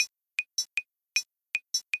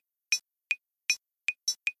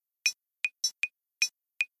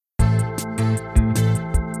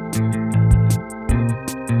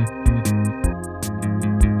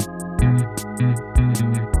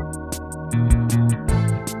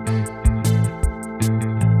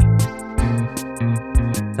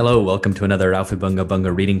Hello, welcome to another Alpha Bunga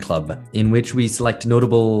Bunga Reading Club, in which we select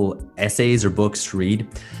notable essays or books to read,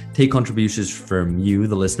 take contributions from you,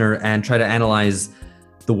 the listener, and try to analyze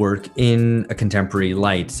the work in a contemporary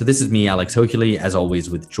light. So this is me, Alex Hochuli, as always,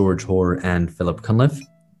 with George Hoare and Philip Cunliffe.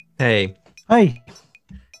 Hey. Hi.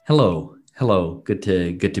 Hello. Good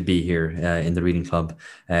to be here in the Reading Club.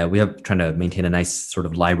 We have trying to maintain a nice sort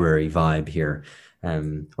of library vibe here,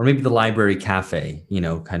 or maybe the library cafe.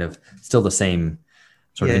 Kind of still the same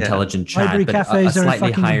sort of intelligent chat, library but cafes a are a slightly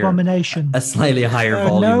fucking higher abomination. A slightly higher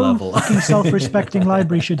volume no level. Fucking self-respecting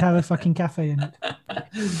library should have a fucking cafe in it.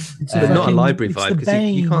 It's not a library vibe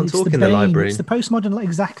because you can't talk in the library. It's the postmodern.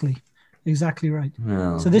 Exactly right.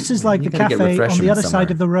 Well, so this is like the cafe on the other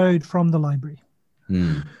side of the road from the library.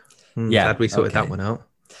 Yeah, glad we sorted that one out.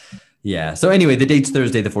 Yeah. So anyway, the date's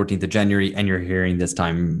Thursday, the 14th of January, and you're hearing this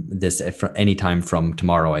any time from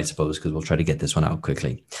tomorrow, I suppose, because we'll try to get this one out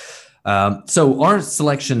quickly. So our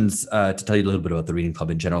selections, to tell you a little bit about the Reading Club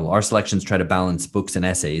in general, our selections try to balance books and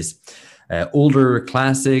essays, older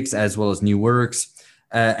classics as well as new works,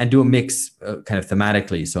 and do a mix kind of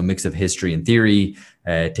thematically. So a mix of history and theory,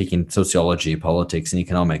 taking sociology, politics, and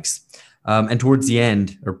economics. And towards the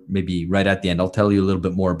end, or maybe right at the end, I'll tell you a little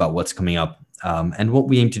bit more about what's coming up and what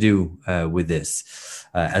we aim to do with this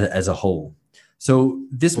as a whole. So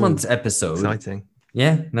this month's episode... Exciting.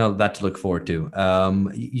 Yeah, no, that to look forward to.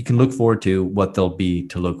 You can look forward to what there'll be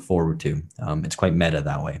to look forward to. It's quite meta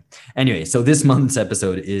that way. Anyway, so this month's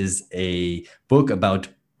episode is a book about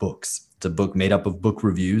books. It's a book made up of book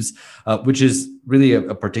reviews, which is really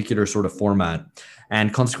a particular sort of format.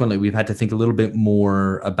 And consequently, we've had to think a little bit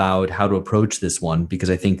more about how to approach this one, because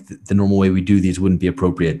I think the normal way we do these wouldn't be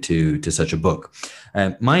appropriate to such a book.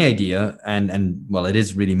 My idea, and well, it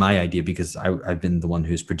is really my idea because I've been the one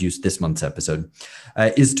who's produced this month's episode,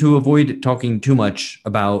 is to avoid talking too much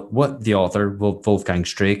about what the author, Wolfgang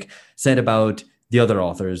Streeck, said about the other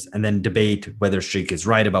authors, and then debate whether Streeck is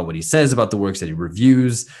right about what he says about the works that he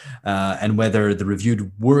reviews, and whether the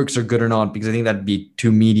reviewed works are good or not, because I think that'd be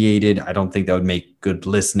too mediated. I don't think that would make good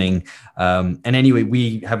listening. And anyway,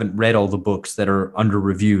 we haven't read all the books that are under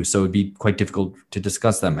review, so it'd be quite difficult to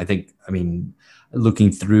discuss them.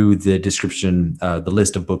 Looking through the description, the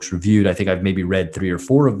list of books reviewed, I think I've maybe read 3 or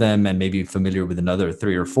 4 of them and maybe familiar with another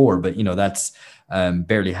 3 or 4, but that's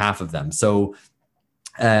barely half of them. So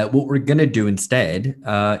what we're going to do instead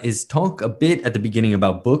is talk a bit at the beginning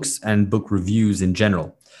about books and book reviews in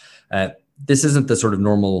general. This isn't the sort of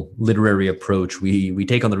normal literary approach we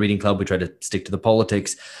take on the Reading Club. We try to stick to the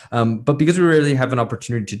politics. But because we rarely have an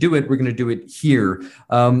opportunity to do it, we're going to do it here.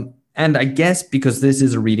 And I guess because this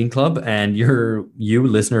is a reading club and you,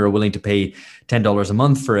 listener, are willing to pay $10 a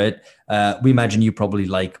month for it, we imagine you probably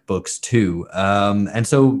like books too. And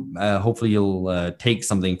so hopefully you'll take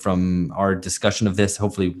something from our discussion of this.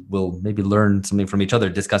 Hopefully we'll maybe learn something from each other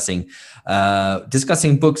discussing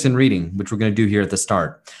books and reading, which we're going to do here at the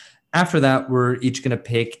start. After that, we're each going to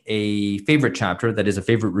pick a favorite chapter that is a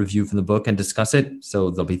favorite review from the book and discuss it. So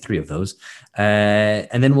there'll be 3 of those.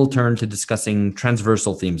 And then we'll turn to discussing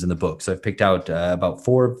transversal themes in the book. So I've picked out about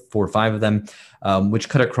 4 or 5 of them, which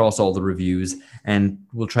cut across all the reviews. And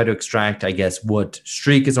we'll try to extract, I guess, what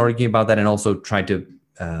Streeck is arguing about that, and also try to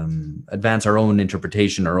advance our own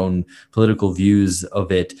interpretation, our own political views of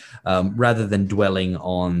it, rather than dwelling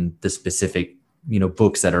on the specific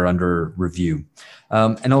books that are under review.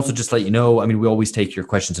 And also just let you know, we always take your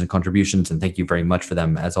questions and contributions, and thank you very much for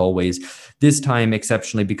them as always. This time,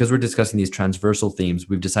 exceptionally, because we're discussing these transversal themes,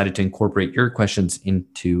 we've decided to incorporate your questions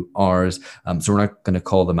into ours. So we're not going to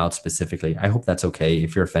call them out specifically. I hope that's okay.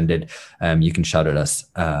 If you're offended, you can shout at us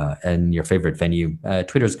in your favorite venue.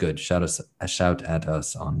 Twitter's good. Shout at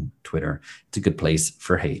us on Twitter. It's a good place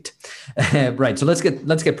for hate. Right. So let's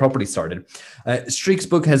get properly started. Streeck's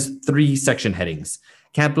book has 3 section headings: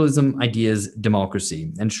 capitalism, ideas,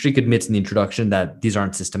 democracy. And Streeck admits in the introduction that these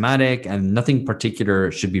aren't systematic and nothing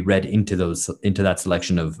particular should be read into that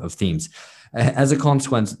selection of themes. As a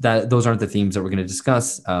consequence, those aren't the themes that we're going to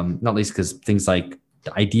discuss, not least because things like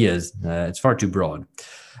ideas, it's far too broad.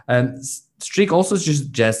 Streeck also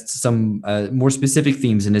suggests some more specific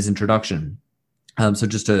themes in his introduction. So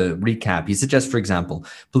just to recap, he suggests, for example,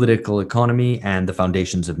 political economy and the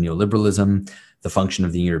foundations of neoliberalism, the function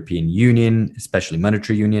of the European Union, especially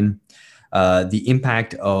monetary union, the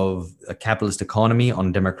impact of a capitalist economy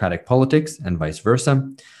on democratic politics and vice versa,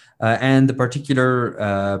 and the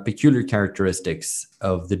peculiar characteristics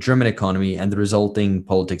of the German economy and the resulting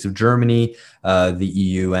politics of Germany, the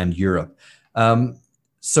EU, and Europe.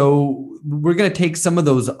 So we're going to take some of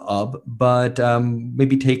those up, but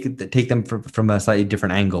maybe take them from a slightly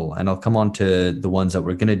different angle, and I'll come on to the ones that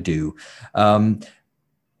we're going to do.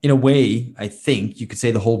 in a way, I think you could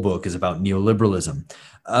say the whole book is about neoliberalism,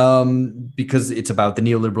 because it's about the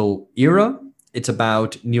neoliberal era. It's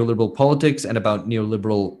about neoliberal politics and about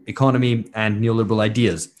neoliberal economy and neoliberal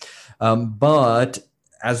ideas. But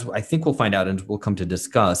as I think we'll find out and we'll come to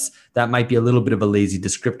discuss, that might be a little bit of a lazy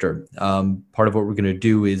descriptor. Part of what we're going to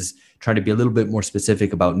do is try to be a little bit more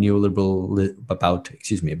specific about what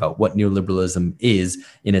neoliberalism is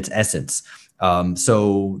in its essence.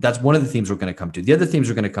 So that's one of the themes we're going to come to. The other themes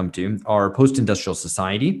we're going to come to are post-industrial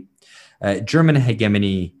society, German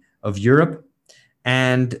hegemony of Europe,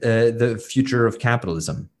 and the future of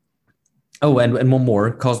capitalism. Oh, and one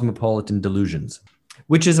more, cosmopolitan delusions,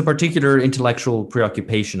 which is a particular intellectual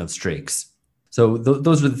preoccupation of Streeck's. So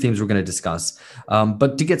those are the themes we're going to discuss.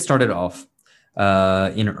 But to get started off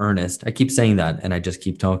in earnest, I keep saying that and I just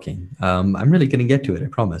keep talking. I'm really going to get to it, I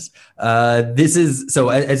promise. This is, so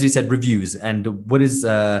as you said, reviews, and what is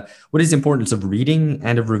the importance of reading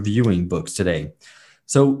and of reviewing books today?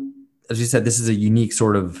 So as you said, this is a unique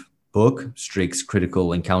sort of book, Streeck's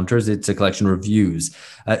Critical Encounters. It's a collection of reviews.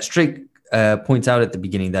 Streeck points out at the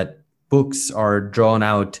beginning that books are drawn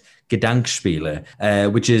out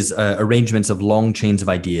Gedankspiele, which is arrangements of long chains of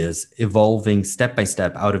ideas evolving step by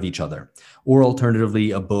step out of each other. Or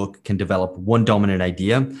alternatively, a book can develop one dominant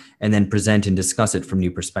idea and then present and discuss it from new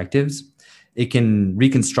perspectives. It can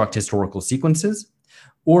reconstruct historical sequences,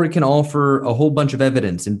 or it can offer a whole bunch of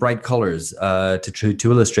evidence in bright colors to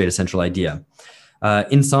illustrate a central idea.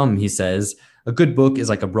 In sum, he says, a good book is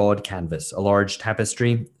like a broad canvas, a large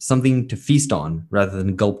tapestry, something to feast on rather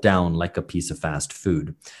than gulp down like a piece of fast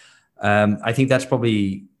food. I think that's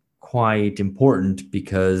probably quite important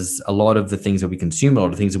because a lot of the things that we consume, a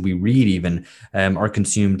lot of things that we read even, are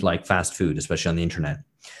consumed like fast food, especially on the internet.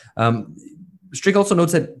 Streeck also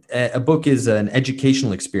notes that a book is an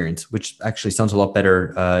educational experience, which actually sounds a lot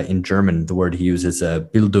better in German. The word he uses,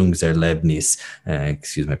 Bildungserlebnis,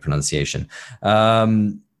 excuse my pronunciation.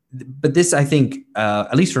 But this, I think,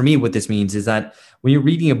 at least for me, what this means is that when you're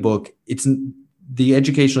reading a book, it's the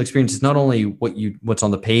educational experience is not only what's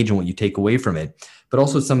on the page and what you take away from it, but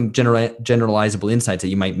also some generalizable insights that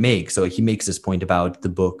you might make. So he makes this point about the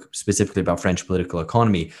book, specifically about French political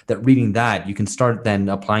economy, that reading that, you can start then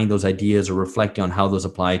applying those ideas or reflecting on how those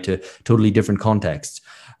apply to totally different contexts.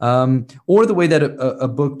 Or the way that a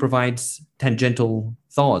book provides tangential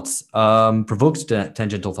thoughts, provokes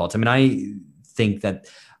tangential thoughts. I mean, I think that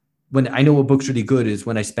when I know a book's really good is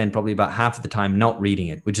when I spend probably about half of the time not reading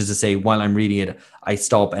it, which is to say, while I'm reading it, I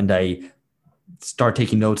stop and I start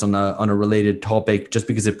taking notes on a related topic just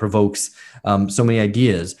because it provokes so many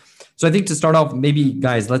ideas. So I think to start off, maybe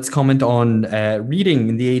guys, let's comment on reading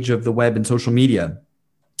in the age of the web and social media.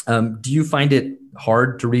 Do you find it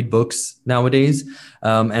hard to read books nowadays?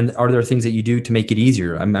 And are there things that you do to make it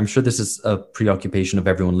easier? I'm sure this is a preoccupation of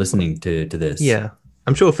everyone listening to this. Yeah.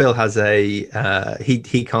 I'm sure Phil has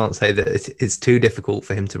he can't say that it's too difficult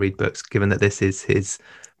for him to read books, given that this is his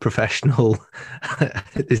professional,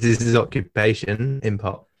 this is his occupation in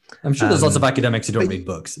part. I'm sure there's lots of academics who don't read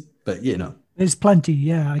books, but you know. There's plenty,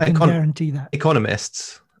 yeah, I can guarantee that.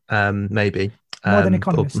 Economists, maybe. More than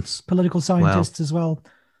economists, political scientists as well.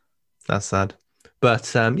 That's sad.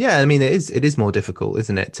 But yeah, I mean, it is more difficult,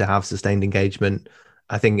 isn't it, to have sustained engagement?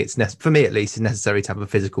 I think it's, for me at least, it's necessary to have a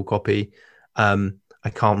physical copy. I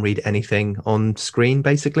can't read anything on screen,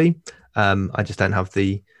 basically. I just don't have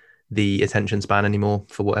the attention span anymore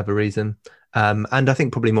for whatever reason. And I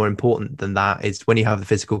think probably more important than that is when you have the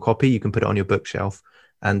physical copy, you can put it on your bookshelf,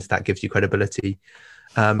 and that gives you credibility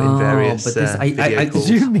in various bookshelf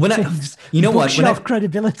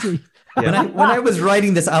credibility. Yeah. When I was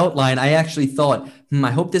writing this outline, I actually thought, I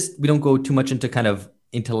hope we don't go too much into kind of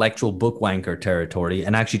intellectual book wanker territory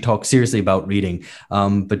and actually talk seriously about reading.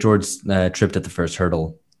 But George tripped at the first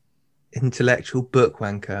hurdle. Intellectual book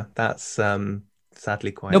wanker. That's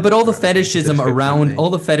sadly quite. No, but all the fetishism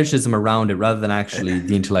around it, rather than actually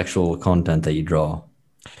the intellectual content that you draw.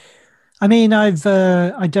 I mean, I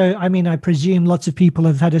presume lots of people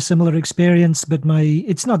have had a similar experience, but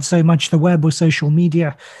it's not so much the web or social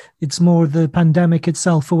media. It's more the pandemic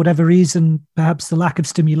itself. For whatever reason, perhaps the lack of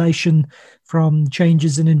stimulation from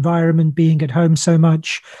changes in environment, being at home so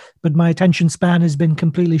much. But my attention span has been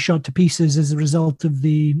completely shot to pieces as a result of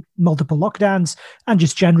the multiple lockdowns and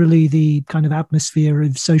just generally the kind of atmosphere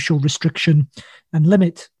of social restriction and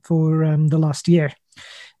limit for the last year.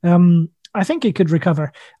 I think it could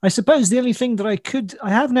recover. I suppose the only thing that I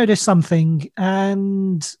have noticed something,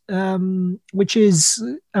 and which is,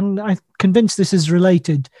 and I'm convinced this is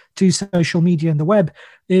related to social media and the web,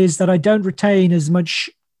 is that I don't retain as much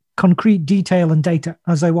concrete detail and data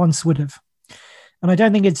as I once would have. And I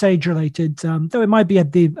don't think it's age related, though it might be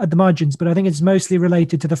at the margins. But I think it's mostly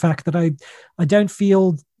related to the fact that I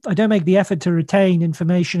don't make the effort to retain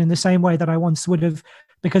information in the same way that I once would have,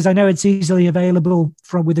 because I know it's easily available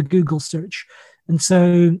with a Google search. And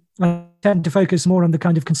so I tend to focus more on the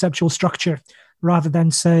kind of conceptual structure rather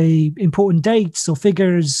than, say, important dates or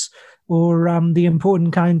figures, or the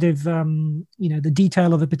important kind of, the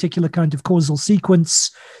detail of a particular kind of causal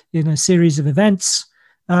sequence in a series of events.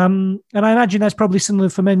 And I imagine that's probably similar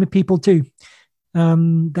for many people too,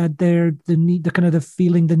 that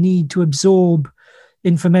the need to absorb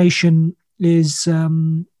information is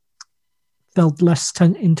felt less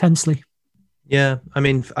intensely. Yeah, I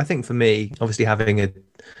mean, I think for me, obviously having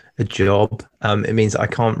a job, it means that I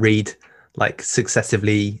can't read like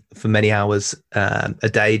successively for many hours a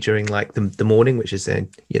day during like the morning, which is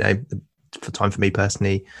for time for me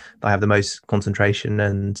personally, I have the most concentration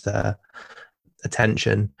and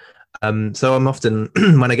attention. So I'm often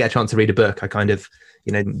when I get a chance to read a book, I kind of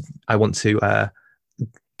I want to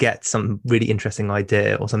get some really interesting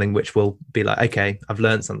idea or something which will be like, okay, I've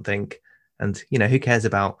learned something, and who cares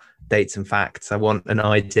about dates and facts? I want an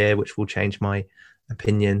idea which will change my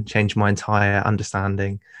opinion, change my entire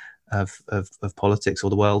understanding of politics or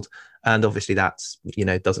the world. And obviously that's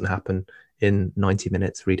doesn't happen in 90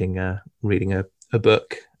 minutes reading a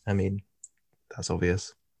book. I mean, that's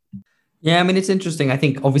obvious. Yeah, I mean, it's interesting. I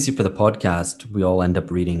think obviously for the podcast, we all end up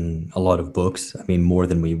reading a lot of books. I mean, more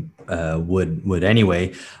than we would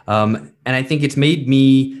anyway. And I think it's made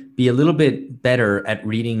me be a little bit better at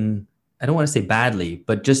reading. I don't want to say badly,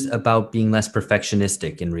 but just about being less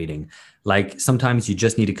perfectionistic in reading. Like sometimes you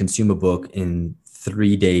just need to consume a book in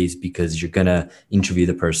 3 days because you're gonna interview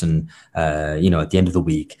the person, at the end of the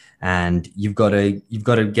week, and you've got to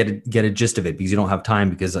get a gist of it because you don't have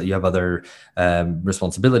time because you have other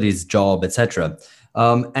responsibilities, job, etc.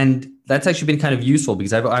 And that's actually been kind of useful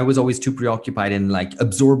because I was always too preoccupied in like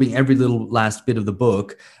absorbing every little last bit of the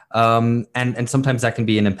book. And sometimes that can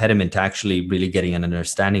be an impediment to actually really getting an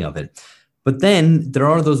understanding of it. But then there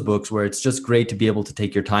are those books where it's just great to be able to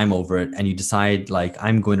take your time over it and you decide like,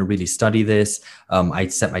 I'm going to really study this. I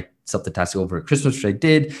set myself the task over at Christmas, which I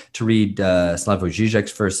did, to read Slavoj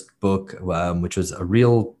Žižek's first book, which was a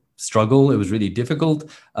real struggle. It was really difficult.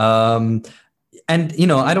 And,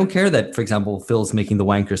 I don't care that, for example, Phil's making the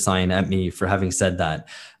wanker sign at me for having said that.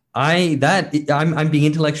 I'm being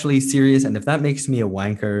intellectually serious, and if that makes me a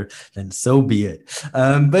wanker, then so be it.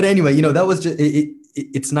 But anyway, that was just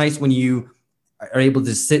it's nice when you are able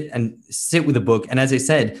to sit with a book, and as I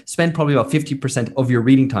said, spend probably about 50% of your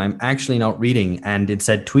reading time actually not reading and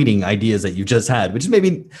instead tweeting ideas that you just had, which is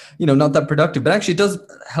maybe not that productive, but actually it does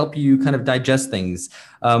help you kind of digest things.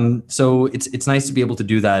 So it's nice to be able to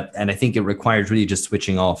do that, and I think it requires really just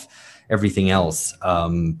switching off everything else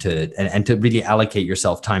to really allocate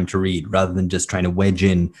yourself time to read rather than just trying to wedge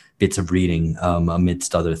in bits of reading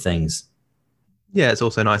amidst other things. Yeah, it's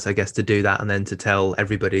also nice, I guess, to do that and then to tell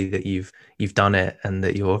everybody that you've done it and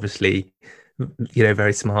that you're obviously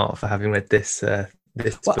very smart for having read this.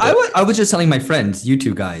 Well, I was just telling my friends, you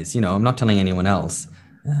two guys. I'm not telling anyone else.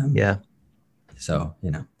 Yeah. So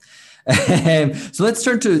So let's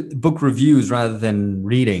turn to book reviews rather than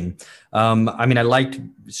reading. I mean, I liked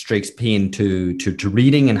Streeck's opinion to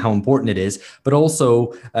reading and how important it is, but also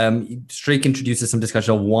Streeck introduces some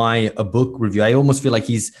discussion of why a book review. I almost feel like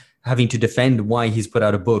he's having to defend why he's put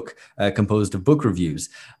out a book composed of book reviews.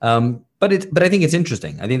 But I think it's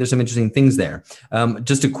interesting. I think there's some interesting things there.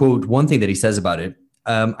 Just to quote one thing that he says about it,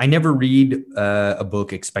 I never read a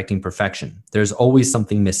book expecting perfection. There's always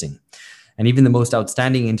something missing. And even the most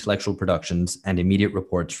outstanding intellectual productions and immediate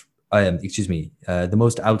reports, the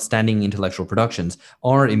most outstanding intellectual productions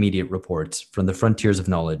are immediate reports from the frontiers of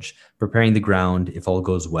knowledge, preparing the ground, if all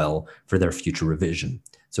goes well, for their future revision.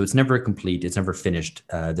 So it's never complete, it's never finished.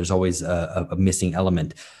 There's always a missing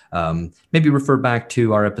element. Maybe refer back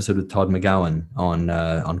to our episode with Todd McGowan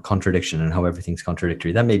on contradiction and how everything's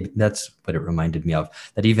contradictory. That's what it reminded me of,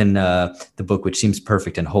 that even the book, which seems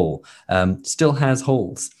perfect and whole, still has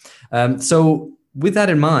holes. So with that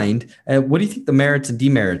in mind, what do you think the merits and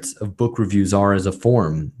demerits of book reviews are as a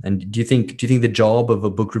form? And do you think the job of a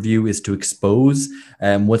book review is to expose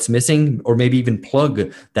what's missing, or maybe even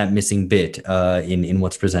plug that missing bit in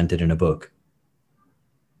what's presented in a book?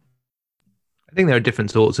 I think there are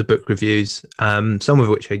different sorts of book reviews, some of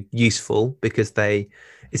which are useful because they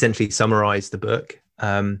essentially summarize the book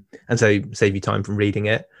and so save you time from reading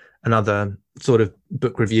it. Another sort of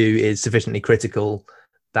book review is sufficiently critical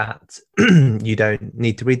that you don't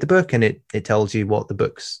need to read the book, and it tells you what the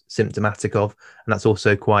book's symptomatic of, and that's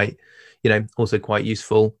also quite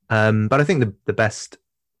useful. But I think the best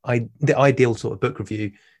the ideal sort of book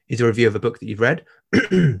review is a review of a book that you've read,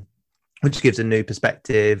 which gives a new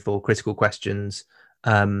perspective or critical questions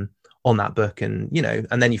on that book, and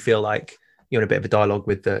and then you feel like you're in a bit of a dialogue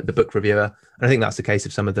with the book reviewer. And I think that's the case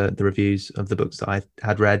of some of the reviews of the books that I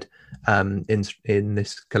had read in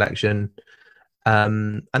this collection.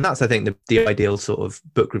 And that's, I think, the ideal sort of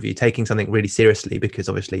book review, taking something really seriously, because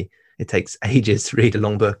obviously it takes ages to read a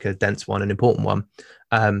long book, a dense one, an important one.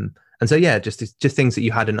 And so, yeah, just things that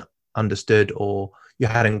you hadn't understood or you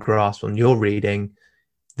hadn't grasped on your reading.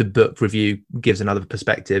 The book review gives another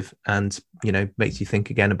perspective and, makes you think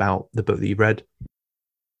again about the book that you've read.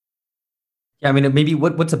 Yeah, I mean, maybe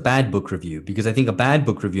what's a bad book review? Because I think a bad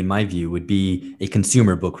book review, in my view, would be a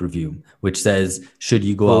consumer book review, which says, should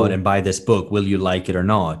you go out and buy this book? Will you like it or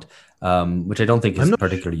not? Which I don't think is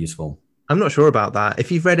particularly useful. I'm not sure about that.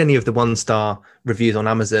 If you've read any of the 1-star reviews on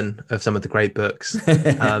Amazon of some of the great books,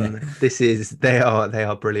 they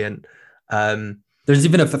are brilliant. There's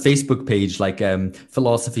even a Facebook page like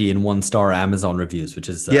philosophy in 1-star Amazon reviews, which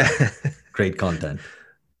is great content.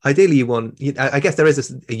 Ideally, I guess there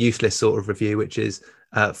is a useless sort of review, which is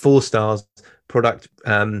 4 stars, product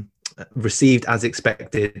received as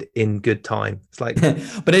expected in good time. It's like,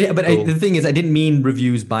 the thing is, I didn't mean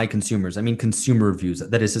reviews by consumers. I mean consumer reviews.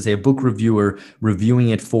 That is to say, a book reviewer reviewing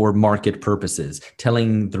it for market purposes,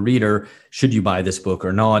 telling the reader, should you buy this book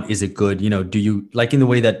or not? Is it good? Do you, like in the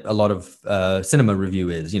way that a lot of cinema review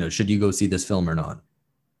is, should you go see this film or not?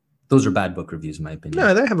 Those are bad book reviews, in my opinion.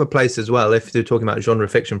 No, they have a place as well. If they're talking about genre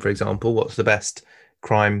fiction, for example, what's the best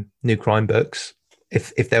new crime books?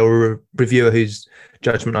 If there were a reviewer whose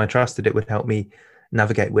judgment I trusted, it would help me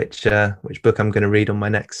navigate which book I'm going to read on my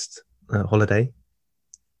next holiday.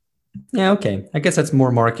 Yeah, okay. I guess that's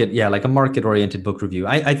more market. Yeah, like a market-oriented book review.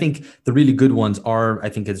 I think the really good ones are, I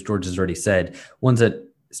think, as George has already said, ones that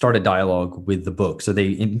start a dialogue with the book. So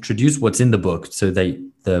they introduce what's in the book so the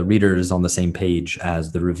reader is on the same page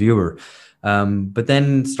as the reviewer, but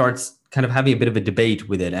then starts kind of having a bit of a debate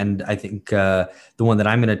with it. And I think the one that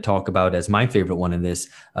I'm going to talk about as my favorite one in this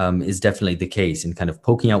is definitely the case, and kind of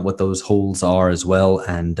poking out what those holes are as well,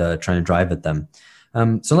 and trying to drive at them.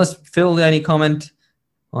 So unless Phil, any comment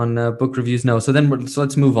on book reviews? No. So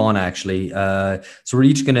let's move on, actually. So we're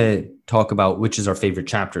each going to talk about which is our favorite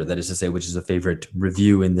chapter, that is to say, which is a favorite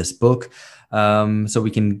review in this book. So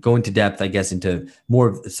we can go into depth, I guess, into more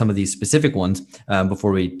of some of these specific ones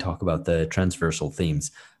before we talk about the transversal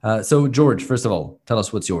themes. So George, first of all, tell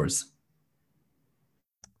us what's yours.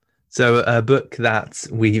 So a book that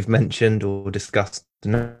we've mentioned or discussed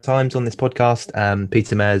times on this podcast,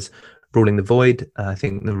 Peter Mayer's Ruling the Void. I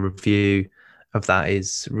think the review of that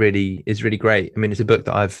is really great. I mean, it's a book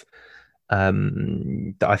that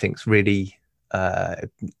I think is really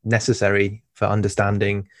necessary for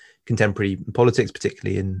understanding contemporary politics,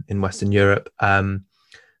 particularly in Western Europe.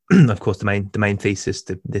 Of course, the main thesis,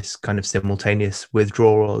 this kind of simultaneous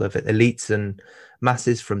withdrawal of elites and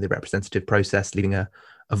masses from the representative process, leaving a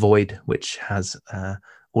void which has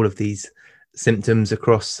all of these symptoms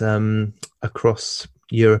across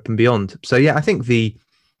Europe and beyond. So yeah, I think it's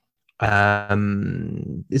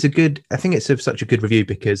such a good review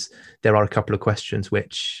because there are a couple of questions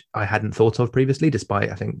which I hadn't thought of previously,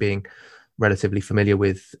 despite I think being relatively familiar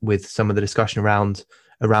with some of the discussion around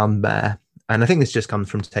Mayer. And I think this just comes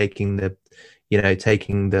from taking the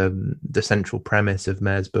central premise of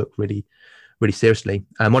Mayer's book really seriously.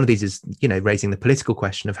 And one of these is, raising the political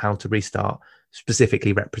question of how to restart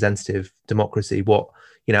specifically representative democracy.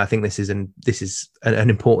 I think this is an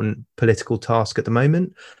important political task at the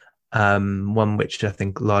moment. One which I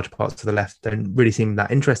think large parts of the left don't really seem that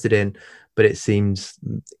interested in, but it seems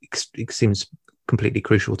completely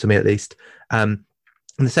crucial to me, at least. And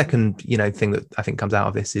the second, thing that I think comes out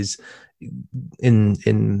of this is in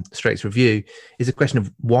Streeck's review is a question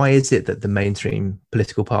of why is it that the mainstream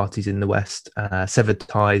political parties in the West severed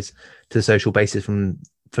ties to the social basis from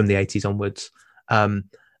the 80s onwards. And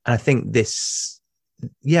I think this,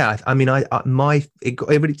 it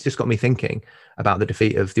really just got me thinking about the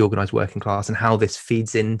defeat of the organised working class and how this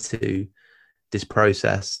feeds into this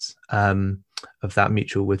process of that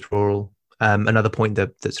mutual withdrawal. Another point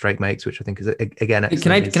that Streeck makes, which I think is again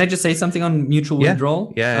excellent. Can I just say something on mutual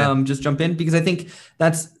withdrawal? Yeah. Just jump in, because I think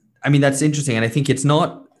that's interesting, and I think it's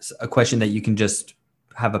not a question that you can just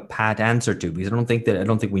have a pat answer to, because I don't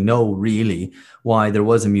think we know really why there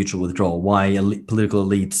was a mutual withdrawal, why political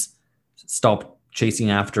elites stopped chasing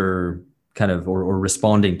after kind of or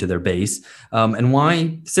responding to their base, and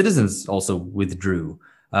why citizens also withdrew,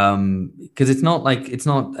 because it's not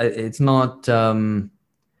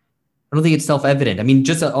I don't think it's self-evident. I mean,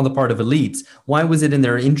 just on the part of elites, why was it in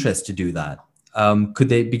their interest to do that? Could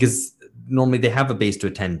they, because normally they have a base to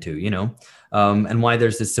attend to, and why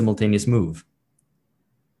there's this simultaneous move?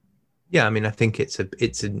 Yeah, I mean, I think it's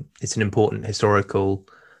an important historical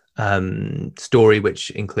story,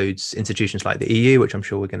 which includes institutions like the EU, which I'm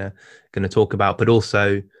sure we're gonna talk about, but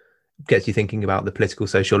also gets you thinking about the political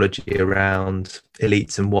sociology around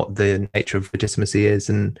elites and what the nature of legitimacy is,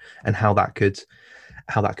 and how that could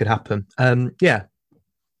happen. Yeah.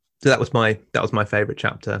 So that was my favorite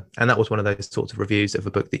chapter, and that was one of those sorts of reviews of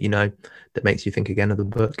a book that that makes you think again of the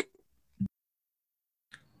book.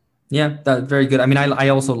 Yeah, that's very good. I mean, I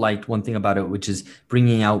also liked one thing about it, which is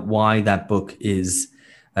bringing out why that book is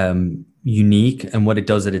unique and what it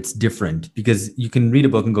does that it's different. Because you can read a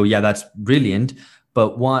book and go, yeah, that's brilliant,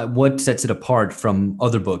 but what sets it apart from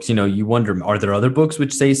other books? You wonder, are there other books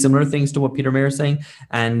which say similar things to what Peter Mayer is saying?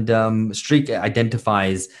 And Streeck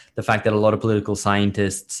identifies the fact that a lot of political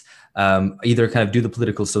scientists either kind of do the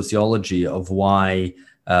political sociology of why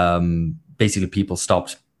basically people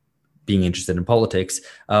stopped being interested in politics,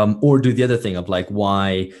 or do the other thing of like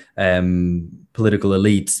why political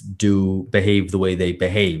elites do behave the way they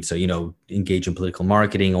behave. So, engage in political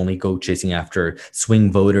marketing, only go chasing after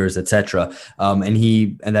swing voters, etc. And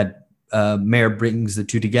that Mayer brings the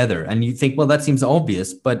two together. And you think, well, that seems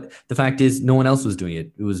obvious, but the fact is no one else was doing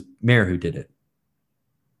it. It was Mayer who did it.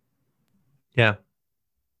 Yeah.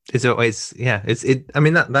 It's always, yeah, I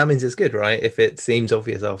mean, that means it's good, right? If it seems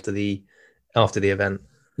obvious after the event.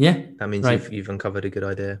 Yeah, that means right. You've uncovered a good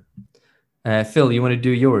idea. Phil, you want to do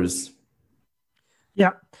yours?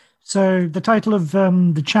 Yeah. So the title of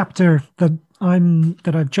the chapter that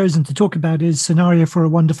I've chosen to talk about is "Scenario for a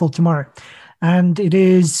Wonderful Tomorrow," and it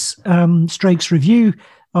is Streeck's review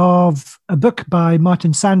of a book by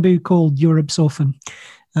Martin Sandbu called "Europe's Orphan."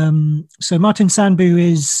 So Martin Sandbu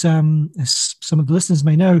is, as some of the listeners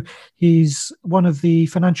may know, he's one of the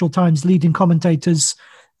Financial Times leading commentators.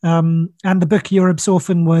 And the book Europe's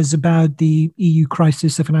Orphan was about the EU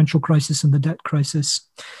crisis, the financial crisis and the debt crisis.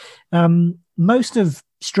 Most of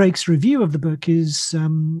Streeck's review of the book is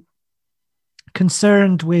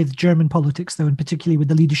concerned with German politics, though, and particularly with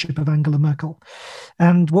the leadership of Angela Merkel.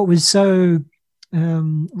 And what was so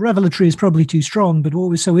revelatory is probably too strong, but what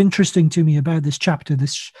was so interesting to me about this chapter,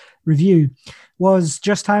 this review, was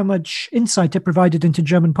just how much insight it provided into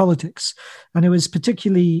German politics. And it was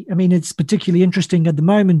it's particularly interesting at the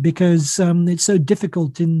moment because it's so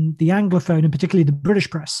difficult in the Anglophone and particularly the British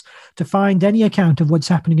press to find any account of what's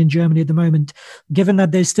happening in Germany at the moment, given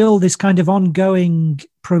that there's still this kind of ongoing,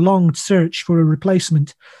 prolonged search for a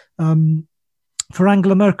replacement for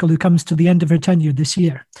Angela Merkel, who comes to the end of her tenure this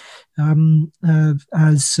year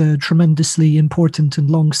as a tremendously important and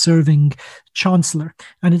long-serving chancellor.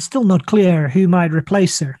 And it's still not clear who might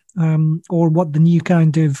replace her or what the new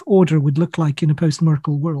kind of order would look like in a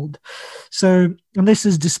post-Merkel world. So, and this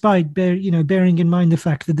is despite, bearing in mind the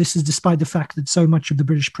fact that this is despite the fact that so much of the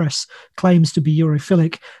British press claims to be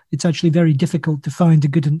Europhilic. It's actually very difficult to find a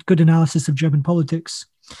good analysis of German politics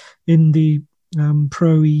in the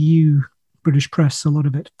pro-EU British press, a lot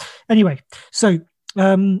of it. Anyway, so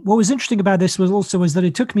what was interesting about this was that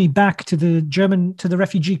it took me back to the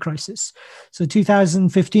refugee crisis. So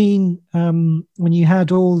 2015, when you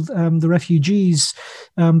had all the refugees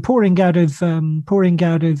pouring out of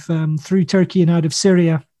through Turkey and out of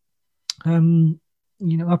Syria.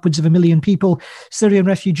 Upwards of 1 million people, Syrian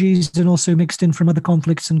refugees, and also mixed in from other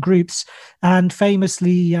conflicts and groups. And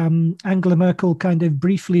famously, Angela Merkel kind of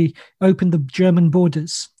briefly opened the German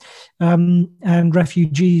borders, and the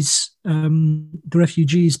refugees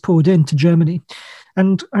poured into Germany.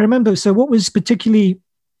 And I remember, so what was particularly,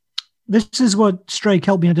 this is what Streeck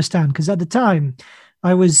helped me understand, because at the time,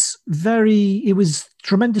 it was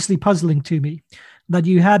tremendously puzzling to me that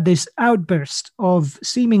you had this outburst of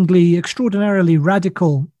seemingly extraordinarily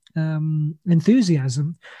radical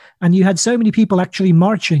enthusiasm, and you had so many people actually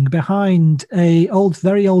marching behind a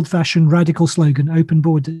very old-fashioned radical slogan: "Open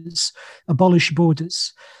borders, abolish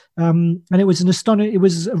borders." And it was it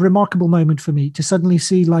was a remarkable moment for me to suddenly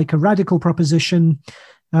see like a radical proposition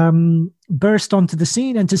burst onto the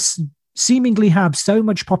scene and to seemingly have so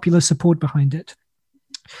much popular support behind it,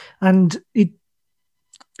 and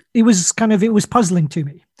it was puzzling to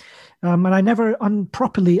me. And I never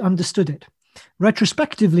properly understood it.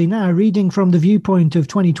 Retrospectively now, reading from the viewpoint of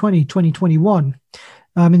 2020, 2021,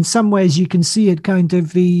 in some ways you can see it kind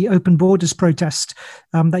of the open borders protest,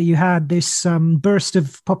 that you had this burst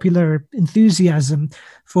of popular enthusiasm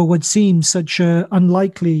for what seems such a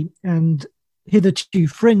unlikely and hitherto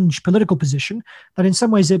fringe political position, that in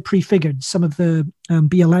some ways it prefigured some of the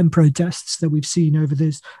BLM protests that we've seen over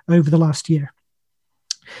the last year.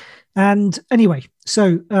 And anyway,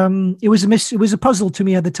 so it was a puzzle to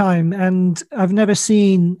me at the time, and I've never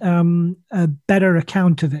seen a better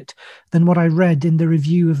account of it than what I read in the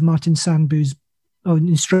review of Martin Sandbu's,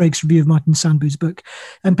 in Streeck's review of Martin Sandbu's book,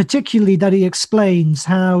 and particularly that he explains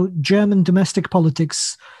how German domestic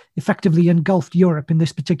politics effectively engulfed Europe in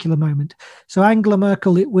this particular moment. So Angela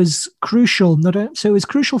Merkel, it was crucial. So it was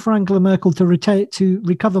crucial for Angela Merkel to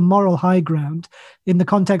recover moral high ground in the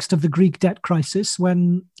context of the Greek debt crisis,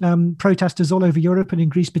 when protesters all over Europe, and in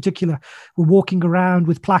Greece particular, were walking around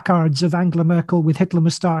with placards of Angela Merkel with Hitler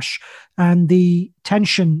moustache, and the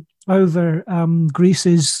tension over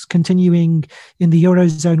Greece's continuing in the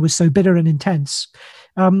Eurozone was so bitter and intense.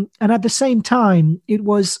 And at the same time, it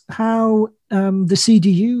was how the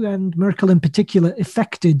CDU and Merkel in particular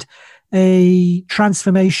effected a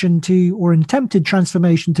transformation or an attempted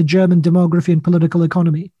transformation to German demography and political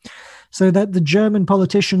economy, so that the German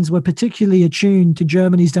politicians were particularly attuned to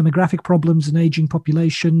Germany's demographic problems and aging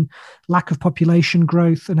population, lack of population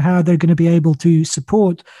growth, and how they're going to be able to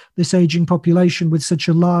support this aging population with such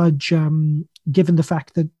a large, given the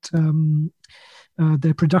fact that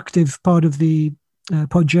the productive part of the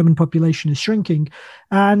German population is shrinking,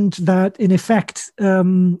 and that in effect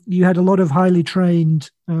you had a lot of highly trained,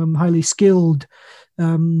 highly skilled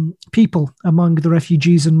people among the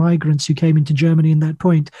refugees and migrants who came into Germany in that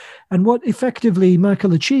point. And what effectively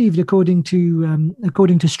Merkel achieved, according to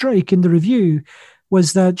Streeck in the review,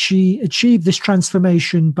 was that she achieved this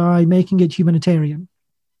transformation by making it humanitarian.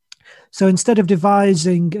 So instead of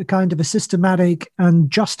devising a kind of a systematic and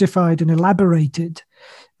justified and elaborated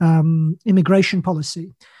immigration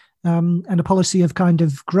policy, and a policy of kind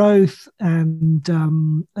of growth and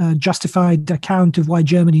justified account of why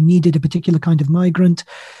Germany needed a particular kind of migrant,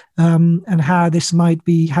 and how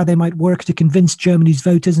they might work to convince Germany's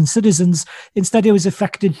voters and citizens. Instead, it was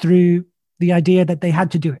effected through the idea that they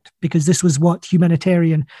had to do it because this was what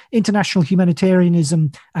international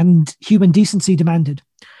humanitarianism and human decency demanded.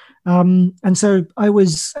 And so I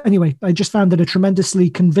just found it a tremendously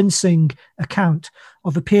convincing account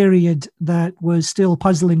of a period that was still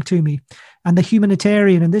puzzling to me. And the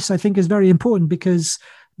humanitarian, and this I think is very important, because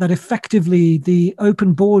that effectively the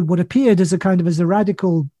open board, what appeared as a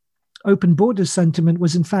radical open borders sentiment,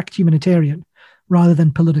 was in fact humanitarian rather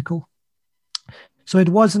than political. So it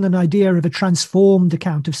wasn't an idea of a transformed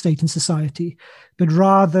account of state and society, but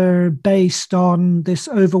rather based on this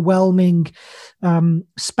overwhelming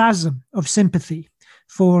spasm of sympathy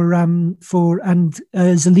for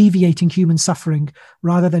as alleviating human suffering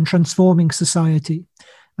rather than transforming society.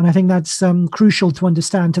 And I think that's crucial to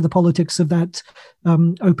understand to the politics of that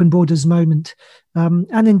open borders moment.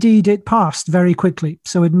 And indeed, it passed very quickly.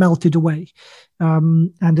 So it melted away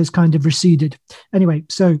and has kind of receded. Anyway,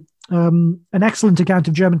 so an excellent account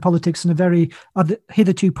of German politics and a very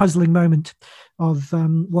hitherto puzzling moment of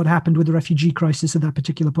what happened with the refugee crisis at that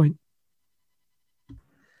particular point.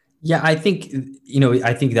 Yeah, I think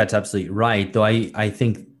that's absolutely right. Though I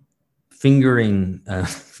think pointing the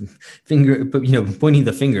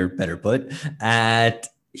finger, better put, at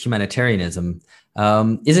humanitarianism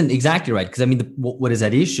isn't exactly right. Because I mean, what is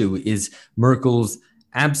at issue is Merkel's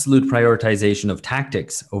absolute prioritization of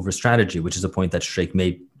tactics over strategy, which is a point that Streeck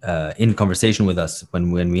made in conversation with us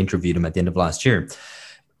when we interviewed him at the end of last year.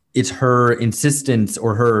 It's her insistence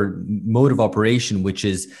or her mode of operation, which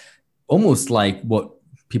is almost like what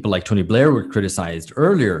people like Tony Blair were criticized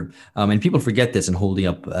earlier. And people forget this in holding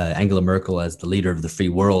up Angela Merkel as the leader of the free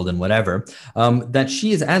world and whatever, that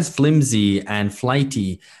she is as flimsy and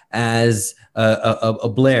flighty as a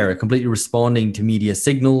Blair, completely responding to media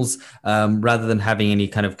signals rather than having any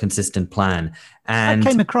kind of consistent plan. And that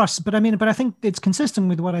came across, but I think it's consistent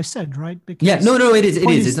with what I said, right? Because it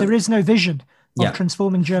is. There is no vision of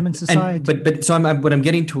transforming German society. But what I'm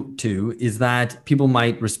getting to is that people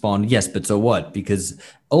might respond, yes, but so what? Because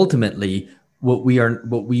ultimately, what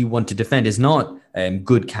we want to defend is not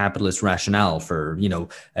good capitalist rationale for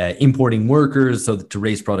importing workers to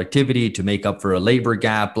raise productivity, to make up for a labor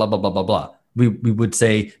gap, blah blah blah blah blah. We would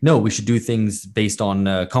say no. We should do things based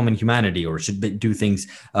on common humanity, or should do things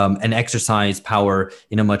and exercise power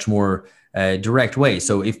in a much more direct way.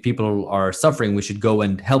 So if people are suffering, we should go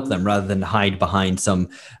and help them rather than hide behind some,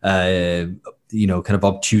 kind of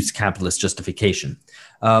obtuse capitalist justification,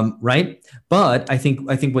 right? But I think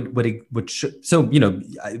the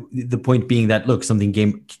point being that look,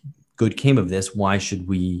 something good came of this. Why should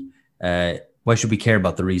we care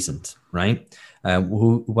about the reasons, right?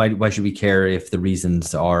 Why should we care if the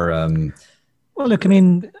reasons are? Well, look, I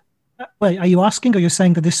mean, Wait, are you asking, or you're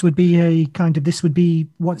saying that this would be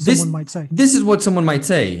what someone might say? This is what someone might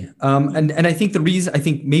say, and I think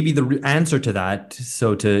maybe the answer to that,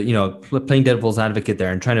 so to playing devil's advocate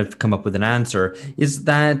there and trying to come up with an answer, is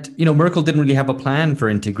that Merkel didn't really have a plan for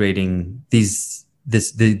integrating these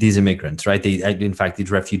immigrants, right? In fact,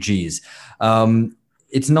 these refugees.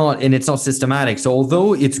 It's not systematic. So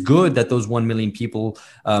although it's good that those 1 million people,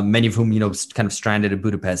 many of whom, kind of stranded at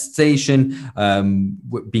Budapest station,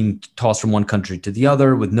 being tossed from one country to the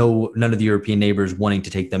other with none of the European neighbors wanting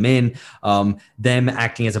to take them in, them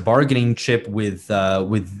acting as a bargaining chip with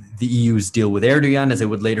the EU's deal with Erdogan, as it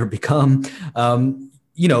would later become.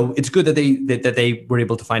 It's good that they were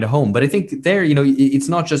able to find a home. But I think there, it's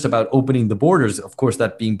not just about opening the borders. Of course,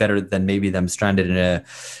 that being better than maybe them stranded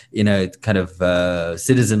in a kind of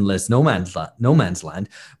citizenless no man's land.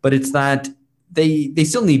 But it's that they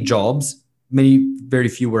still need jobs. Very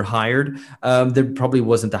few were hired. There probably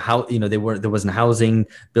wasn't there wasn't housing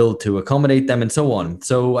built to accommodate them, and so on.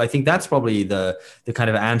 So I think that's probably the kind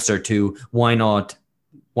of answer to why not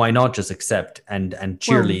just accept and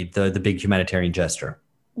cheerlead the big humanitarian gesture.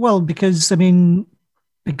 Well, because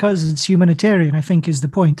it's humanitarian, I think, is the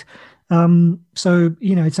point. So,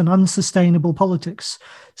 it's an unsustainable politics.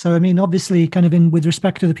 So, obviously, kind of with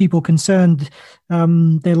respect to the people concerned,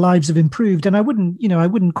 their lives have improved. And I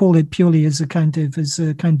wouldn't call it purely as a kind of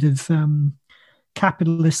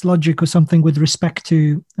capitalist logic or something with respect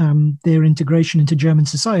to their integration into German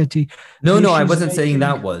society. No, I wasn't saying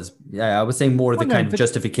that was. Yeah, I was saying more the kind of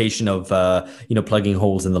justification of plugging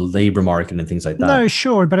holes in the labor market and things like that. No,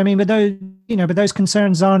 sure, but those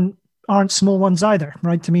concerns aren't small ones either,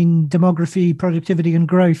 right? Demography, productivity, and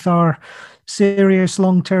growth are serious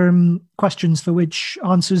long-term questions for which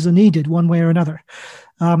answers are needed one way or another.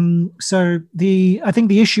 So I think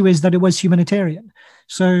the issue is that it was humanitarian.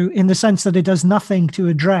 So in the sense that it does nothing to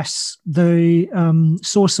address the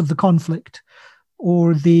source of the conflict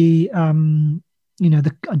or the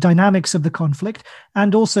dynamics of the conflict,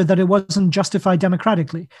 and also that it wasn't justified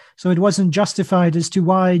democratically. So it wasn't justified as to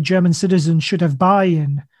why German citizens should have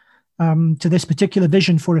buy-in to this particular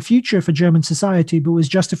vision for a future for German society, but was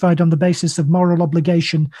justified on the basis of moral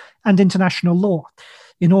obligation and international law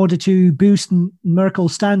in order to boost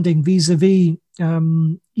Merkel's standing vis-a-vis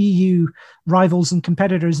EU rivals and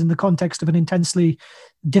competitors in the context of an intensely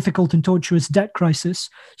difficult and tortuous debt crisis.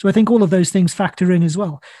 So I think all of those things factor in as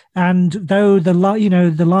well. And though the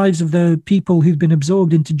lives of the people who've been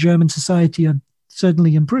absorbed into German society are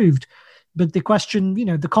certainly improved, but the question,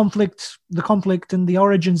 the conflict and the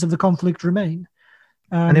origins of the conflict remain.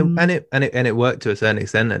 And it worked to a certain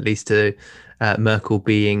extent, at least to Merkel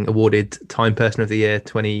being awarded Time Person of the Year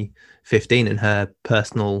 2015, and her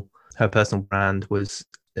personal brand was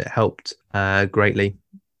helped greatly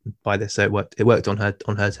by this. So it worked on her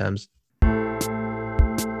terms.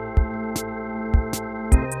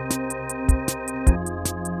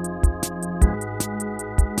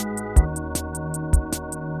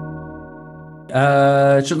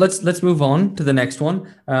 So let's move on to the next one,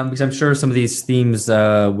 because I'm sure some of these themes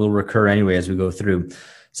will recur anyway as we go through.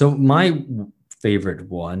 So my favorite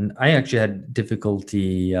one, I actually had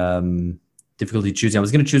difficulty choosing. I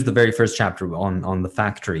was going to choose the very first chapter on the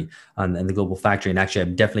factory and the global factory, and actually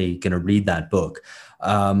I'm definitely going to read that book.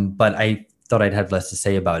 But I thought I'd have less to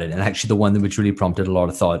say about it. And actually the one which really prompted a lot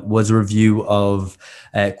of thought was a review of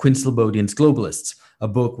Quinn Slobodian's Globalists, a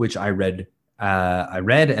book which I read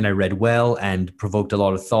well and provoked a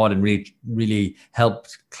lot of thought and really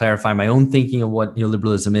helped clarify my own thinking of what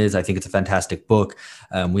neoliberalism is. I think it's a fantastic book.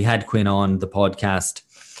 We had Quinn on the podcast.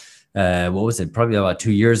 What was it? Probably about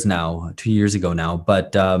 2 years ago now.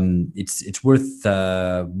 But it's worth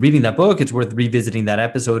reading that book. It's worth revisiting that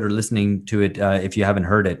episode or listening to it if you haven't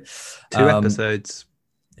heard it. 2 episodes.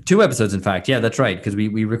 2 episodes, in fact. Yeah, that's right. Because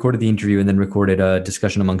we recorded the interview and then recorded a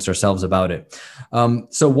discussion amongst ourselves about it.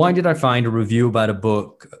 So why did I find a review about a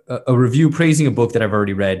book, a review praising a book that I've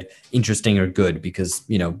already read, interesting or good? Because,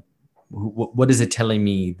 what is it telling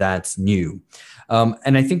me that's new?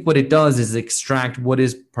 And I think what it does is extract what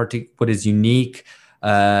is unique in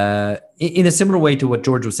a similar way to what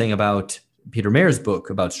George was saying about Peter Mayer's book,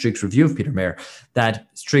 about Streeck's review of Peter Mayer, that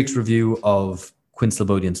Streeck's review of Quinn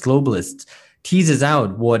Slobodian's Globalists teases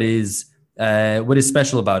out what is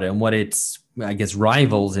special about it and what its, I guess,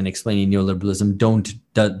 rivals in explaining neoliberalism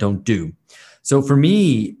don't do. So for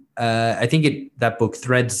me, I think that book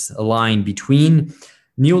threads a line between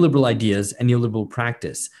neoliberal ideas and neoliberal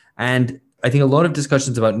practice. And I think a lot of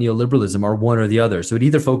discussions about neoliberalism are one or the other. So it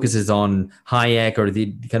either focuses on Hayek or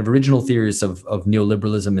the kind of original theories of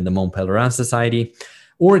neoliberalism in the Mont Pelerin Society,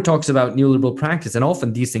 or it talks about neoliberal practice. And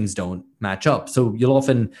often these things don't match up. So you'll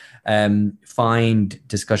often find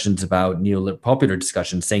discussions about popular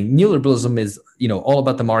discussions saying neoliberalism is, all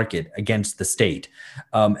about the market against the state.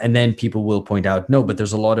 And then people will point out, no, but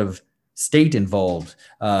there's a lot of state involved.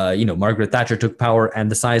 Margaret Thatcher took power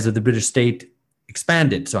and the size of the British state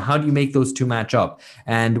expanded. So how do you make those two match up?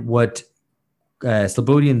 And what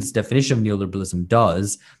Slobodian's definition of neoliberalism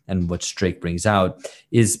does, and what Streeck brings out,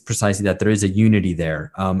 is precisely that there is a unity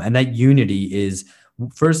there. And that unity is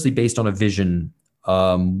firstly based on a vision,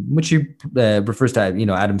 which he refers to,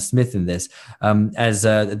 Adam Smith in this, as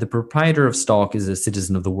the proprietor of stock is a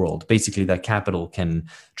citizen of the world. Basically, that capital can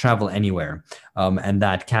travel anywhere, and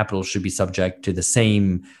that capital should be subject to the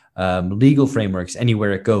same legal frameworks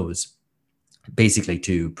anywhere it goes, basically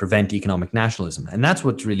to prevent economic nationalism. And that's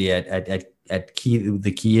what's really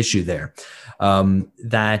the key issue there,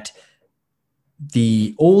 that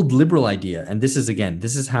the old liberal idea, and this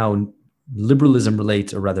is how liberalism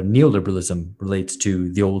relates, or rather neoliberalism relates to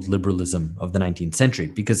the old liberalism of the 19th century,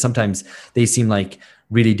 because sometimes they seem like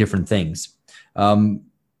really different things.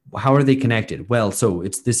 How are they connected? Well, so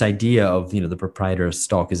it's this idea of, the proprietor of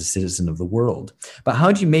stock is a citizen of the world. But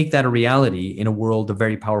how do you make that a reality in a world of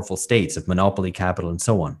very powerful states, of monopoly capital and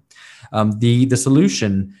so on? The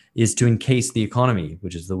solution is to encase the economy,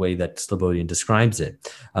 which is the way that Slobodian describes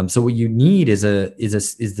it. So what you need is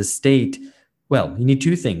the state. Well, you need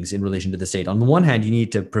two things in relation to the state. On the one hand, you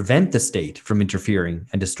need to prevent the state from interfering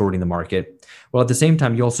and distorting the market. Well, at the same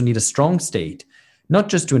time, you also need a strong state, not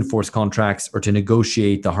just to enforce contracts or to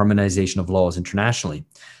negotiate the harmonization of laws internationally,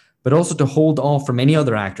 but also to hold off from any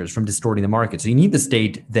other actors from distorting the market. So you need the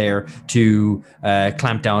state there to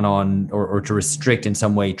clamp down on or to restrict in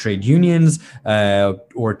some way trade unions,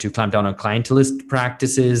 or to clamp down on clientelist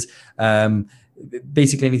practices,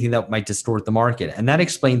 basically anything that might distort the market. And that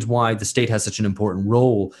explains why the state has such an important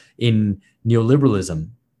role in neoliberalism,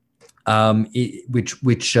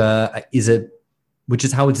 which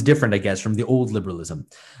is how it's different, I guess, from the old liberalism.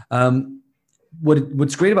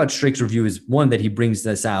 What's great about Streeck's review is, one, that he brings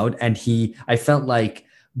this out, and I felt like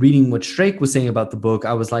reading what Streeck was saying about the book,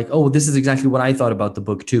 I was like, oh, this is exactly what I thought about the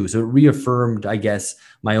book too. So it reaffirmed, I guess,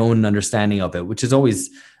 my own understanding of it, which is always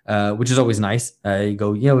nice. You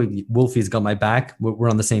go, Wolfie's got my back. We're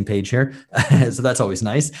on the same page here. So that's always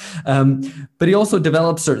nice. But he also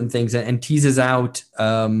develops certain things and teases out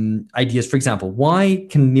ideas. For example, why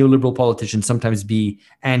can neoliberal politicians sometimes be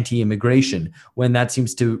anti-immigration when that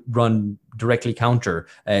seems to run directly counter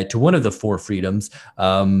to one of the four freedoms,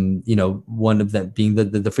 one of them being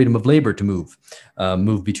the freedom of labor to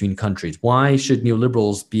move between countries? Why should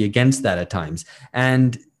neoliberals be against that at times?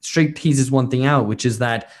 And Streeck teases one thing out, which is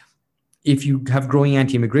that if you have growing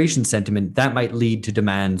anti-immigration sentiment, that might lead to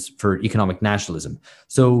demands for economic nationalism.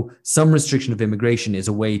 So some restriction of immigration is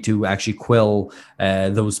a way to actually quell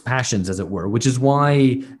those passions, as it were, which is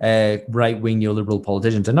why right-wing neoliberal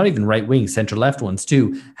politicians, and not even right-wing, center-left ones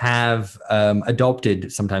too, have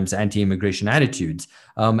adopted sometimes anti-immigration attitudes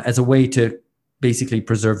as a way to basically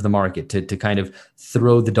preserve the market, to kind of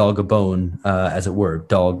throw the dog a bone, as it were,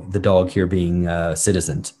 the dog here being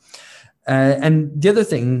citizens. And the other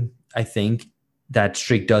thing I think that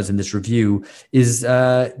Streeck does in this review is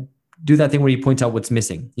do that thing where he points out what's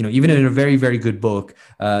missing. Even in a very, very good book,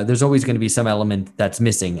 there's always going to be some element that's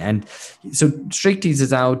missing. And so Streeck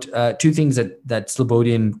teases out two things that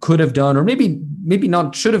Slobodian could have done, or maybe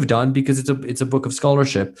not should have done, because it's a book of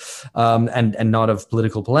scholarship and not of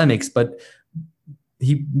political polemics. But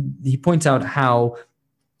he points out how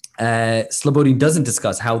Slobodian doesn't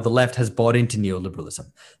discuss how the left has bought into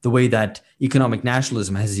neoliberalism, the way that economic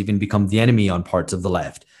nationalism has even become the enemy on parts of the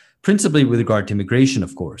left, principally with regard to immigration,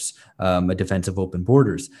 of course, a defense of open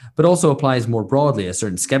borders, but also applies more broadly a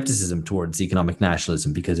certain skepticism towards economic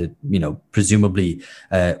nationalism, because it, presumably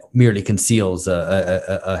merely conceals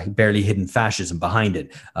a barely hidden fascism behind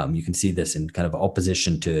it. You can see this in kind of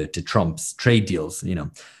opposition to Trump's trade deals,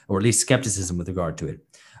 or at least skepticism with regard to it.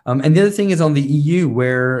 And the other thing is on the EU,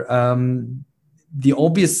 where the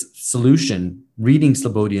obvious solution, reading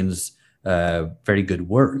Slobodian's very good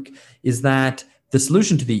work, is that the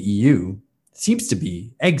solution to the EU seems to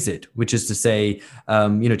be exit, which is to say,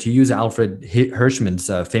 to use Alfred Hirschman's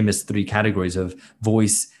famous three categories of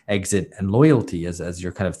voice, exit, and loyalty as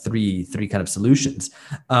your kind of three kind of solutions,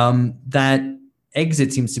 that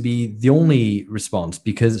exit seems to be the only response,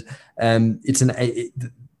 because the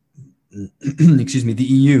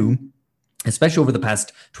EU, especially over the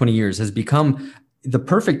past 20 years, has become the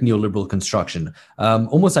perfect neoliberal construction,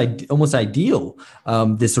 almost ideal,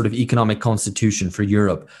 this sort of economic constitution for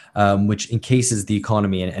Europe, which encases the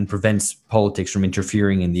economy and prevents politics from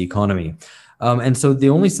interfering in the economy. And so the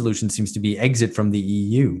only solution seems to be exit from the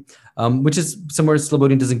EU, which is somewhere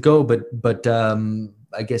Slobodin doesn't go. But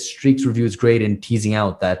I guess Streeck's review is great in teasing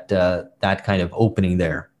out that kind of opening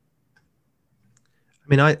there. I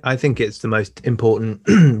mean, I think it's the most important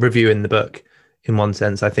review in the book in one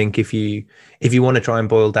sense. I think if you want to try and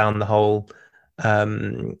boil down the whole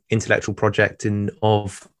intellectual project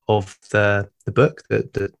of the book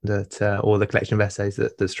that or the collection of essays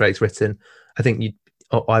that Streeck's written, I think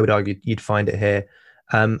I would argue you'd find it here.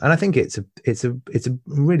 And I think it's a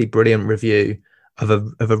really brilliant review of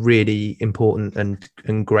a really important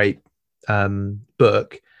and great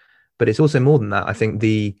book. But it's also more than that. I think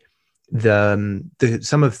the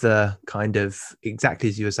some of the kind of, exactly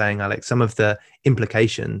as you were saying, Alex, some of the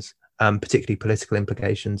implications, particularly political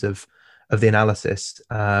implications of the analysis,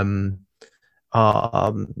 are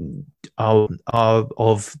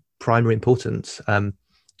of primary importance,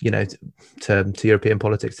 to European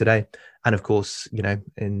politics today, and of course,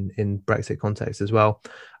 in Brexit context as well.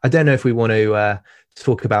 I don't know if we want to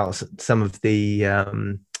talk about some of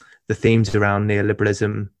the themes around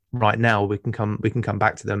neoliberalism right now. We can come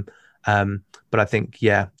back to them. But I think,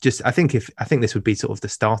 I think this would be sort of the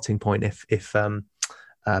starting point. If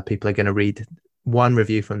people are going to read one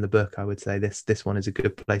review from the book, I would say this one is a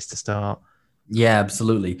good place to start. Yeah,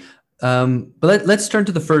 absolutely. But let's turn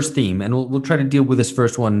to the first theme, and we'll try to deal with this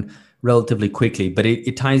first one relatively quickly. But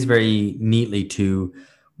it ties very neatly to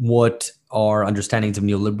what our understandings of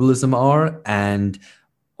neoliberalism are, and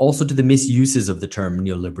also to the misuses of the term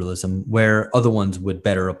neoliberalism, where other ones would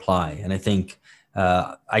better apply. And I think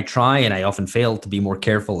I try, and I often fail, to be more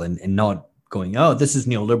careful and not going, oh, this is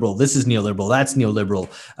neoliberal, that's neoliberal,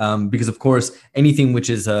 because of course anything which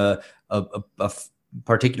is a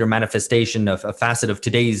particular manifestation of a facet of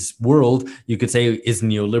today's world, you could say is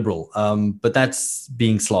neoliberal, but that's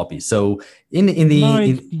being sloppy. So you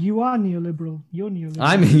are neoliberal. You're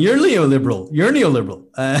neoliberal. You're neoliberal.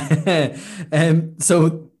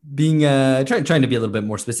 So being trying to be a little bit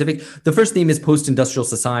more specific, the first theme is post-industrial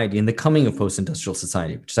society and the coming of post-industrial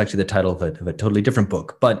society, which is actually the title of a totally different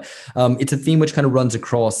book. But it's a theme which kind of runs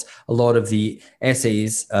across a lot of the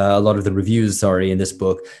essays, a lot of the reviews, in this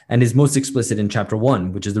book, and is most explicit in chapter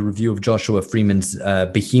 1, which is the review of Joshua Freeman's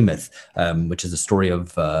Behemoth, which is a story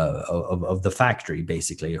of the factory,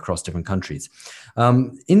 basically, across different countries.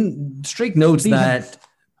 In Streeck notes that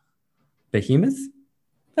Behemoth.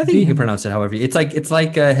 I think you can pronounce it however. It's like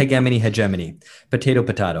hegemony,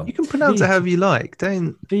 potato. You can pronounce it however you like.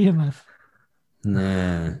 Don't Behemoth.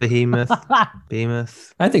 Nah. Behemoth.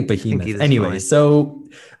 I think Behemoth. Anyway, so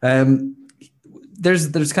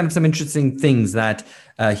there's kind of some interesting things that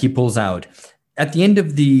he pulls out. At the end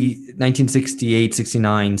of the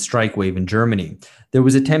 1968-69 strike wave in Germany, there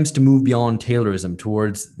was attempts to move beyond Taylorism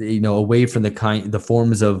towards away from the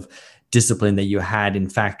forms of discipline that you had in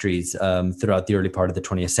factories throughout the early part of the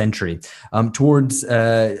 20th century, towards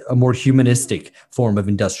a more humanistic form of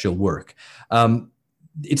industrial work.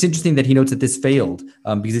 It's interesting that he notes that this failed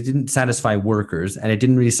because it didn't satisfy workers and it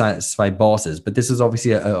didn't really satisfy bosses. But this is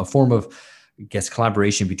obviously a form of, I guess,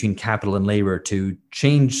 collaboration between capital and labor to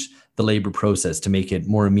change the labor process, to make it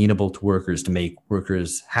more amenable to workers, to make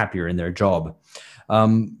workers happier in their job.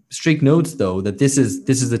 Streeck notes, though, that this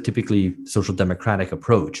is a typically social democratic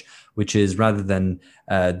approach, which is, rather than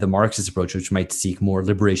the Marxist approach, which might seek more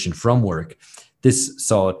liberation from work, this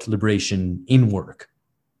sought liberation in work.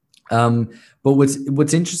 But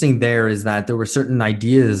what's interesting there is that there were certain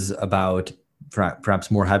ideas about perhaps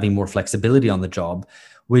having more flexibility on the job,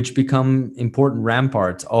 which become important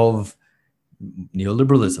ramparts of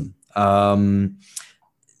neoliberalism.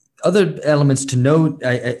 Other elements to note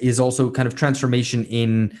is also kind of transformation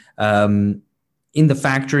in the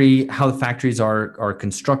factory, how the factories are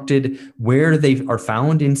constructed, where they are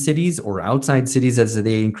found in cities or outside cities, as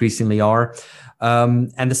they increasingly are,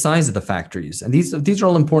 and the size of the factories. And these are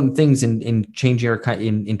all important things in changing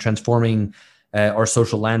in transforming our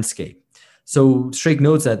social landscape. So Streeck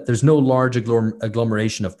notes that there's no large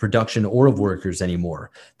agglomeration of production or of workers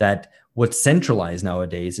anymore, that what's centralized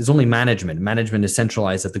nowadays is only management. Management is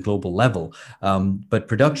centralized at the global level, but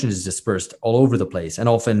production is dispersed all over the place, and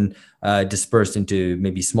often dispersed into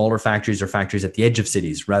maybe smaller factories or factories at the edge of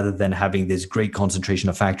cities, rather than having this great concentration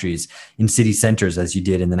of factories in city centers as you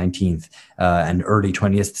did in the 19th and early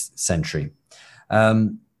 20th century.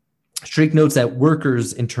 Streeck notes that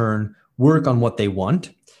workers, in turn, work on what they want,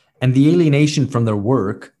 and the alienation from their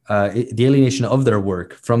work, the alienation of their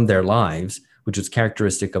work from their lives, which was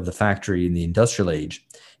characteristic of the factory in the industrial age,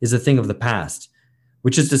 is a thing of the past,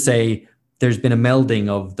 which is to say there's been a melding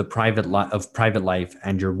of the private life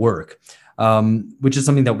and your work. which is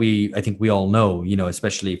something that I think we all know,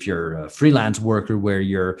 especially if you're a freelance worker where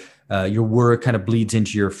your work kind of bleeds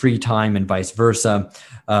into your free time and vice versa.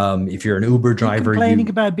 If you're an Uber driver, complaining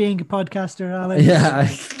about being a podcaster, Alex. Yeah.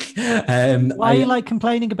 Why are you like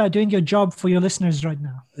complaining about doing your job for your listeners right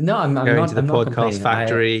now? No, I'm Going not. to the I'm not podcast complaining.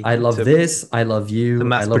 factory. I love this. I love you. To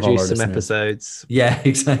mass I love all our produce some listeners. episodes. Yeah,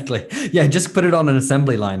 exactly. Yeah, just put it on an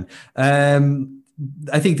assembly line.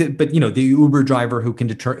 I think that, but the Uber driver who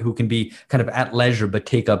can be kind of at leisure but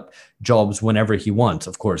take up jobs whenever he wants.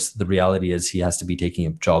 Of course, the reality is he has to be taking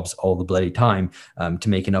up jobs all the bloody time to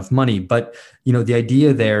make enough money. But the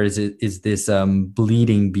idea there is this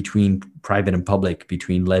bleeding between private and public,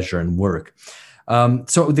 between leisure and work.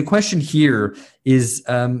 So the question here is,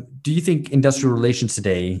 do you think industrial relations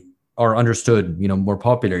today are understood, more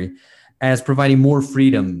popularly, as providing more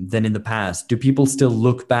freedom than in the past? Do people still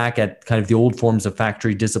look back at kind of the old forms of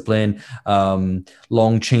factory discipline,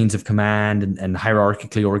 long chains of command and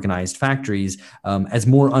hierarchically organized factories as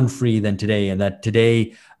more unfree than today? And that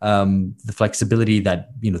today, the flexibility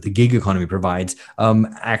that, the gig economy provides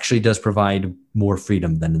actually does provide more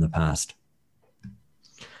freedom than in the past?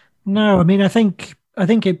 No, I mean, I think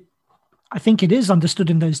it is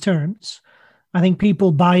understood in those terms. I think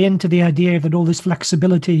people buy into the idea that all this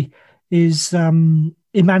flexibility is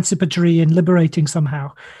emancipatory and liberating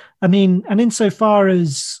somehow. I mean, and insofar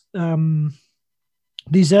as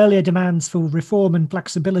these earlier demands for reform and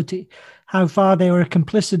flexibility, how far they were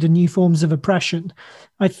complicit in new forms of oppression,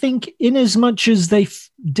 I think in as much as they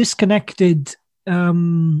disconnected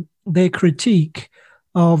their critique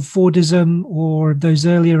of Fordism or those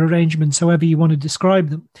earlier arrangements, however you want to describe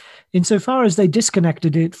them, insofar as they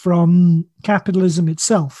disconnected it from capitalism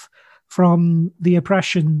itself, from the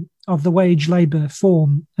oppression of the wage labor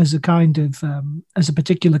form as a kind of as a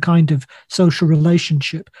particular kind of social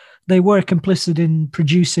relationship, they were complicit in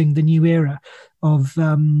producing the new era of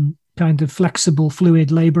kind of flexible,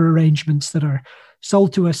 fluid labor arrangements that are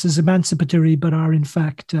sold to us as emancipatory, but are in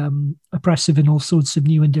fact oppressive in all sorts of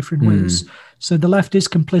new and different ways. So the left is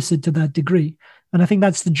complicit to that degree. And I think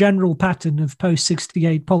that's the general pattern of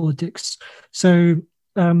post-68 politics. So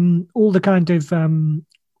all the kind of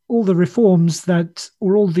all the reforms that,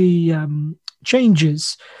 or all the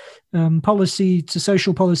changes, policy to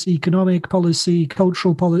social policy, economic policy,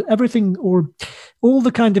 cultural policy, everything, or all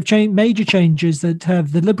the kind of major changes that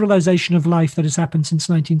have the liberalization of life that has happened since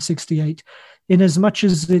 1968, in as much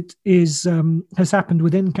as it is has happened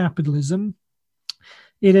within capitalism,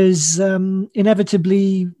 it has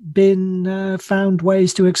inevitably been found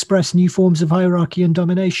ways to express new forms of hierarchy and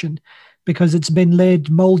domination, because it's been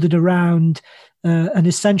molded around an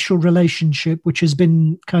essential relationship which has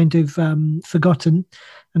been kind of forgotten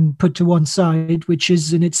and put to one side, which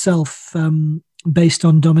is in itself based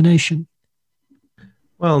on domination.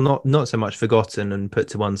 Well, not so much forgotten and put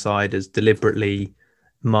to one side as deliberately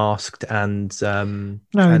masked and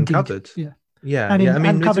covered. Yeah.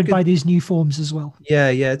 And covered by these new forms as well. Yeah.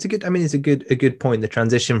 It's a good point. The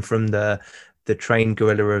transition from the trained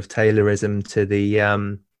guerrilla of Taylorism to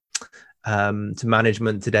the to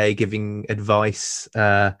management today giving advice,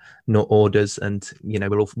 not orders, and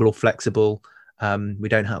we're all flexible.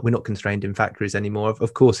 We're not constrained in factories anymore.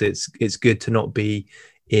 Of course, it's good to not be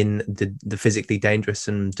in the physically dangerous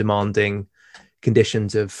and demanding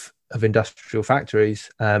conditions of industrial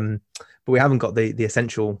factories, but we haven't got the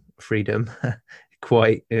essential freedom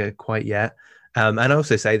quite yet. And I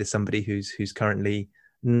also say there's somebody who's currently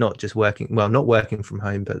not working from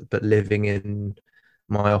home, but living in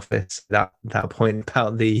my office. That point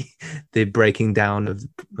about the breaking down of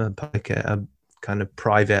like a kind of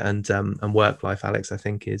private and work life, Alex, I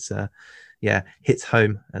think is hits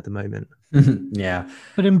home at the moment. Yeah,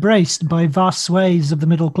 but embraced by vast swathes of the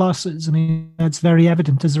middle classes. I mean, that's very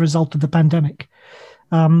evident as a result of the pandemic.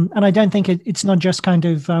 And I don't think it's not just kind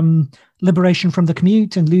of liberation from the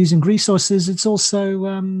commute and losing resources. It's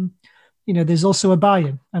also there's also a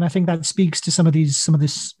buy-in, and I think that speaks to some of this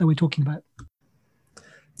that we're talking about.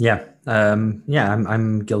 Yeah.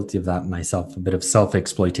 I'm guilty of that myself. A bit of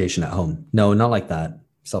self-exploitation at home. No, not like that.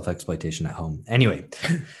 Self-exploitation at home. Anyway,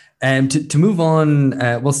 to move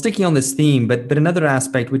on, sticking on this theme, but another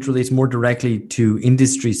aspect which relates more directly to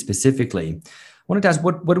industry specifically, I wanted to ask,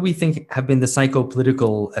 what do we think have been the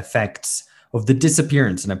psychopolitical effects of the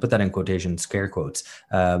disappearance, and I put that in quotation, scare quotes,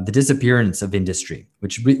 the disappearance of industry,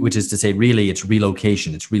 which is to say, really, it's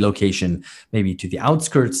relocation. It's relocation maybe to the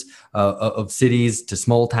outskirts of cities, to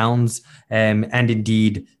small towns, and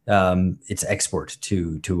indeed, it's export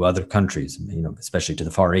to other countries, especially to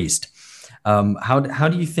the Far East. How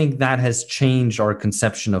do you think that has changed our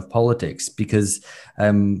conception of politics? Because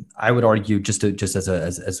I would argue, just as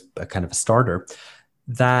a kind of a starter,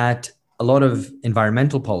 that a lot of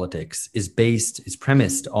environmental politics is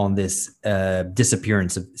premised on this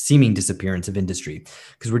seeming disappearance of industry,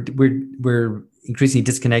 because we're increasingly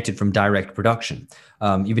disconnected from direct production.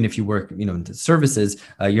 Even if you work, in the services,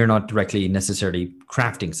 you're not directly necessarily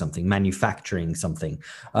crafting something, manufacturing something,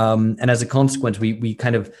 and as a consequence, we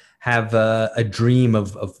kind of have a dream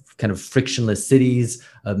of kind of frictionless cities,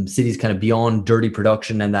 cities kind of beyond dirty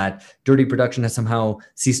production, and that dirty production has somehow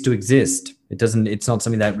ceased to exist. It's not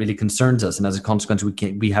something that really concerns us, and as a consequence,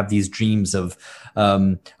 we have these dreams of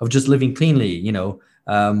just living cleanly,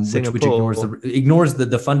 which ignores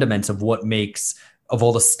the fundaments of what makes of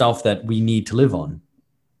all the stuff that we need to live on.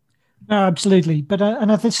 No, absolutely. But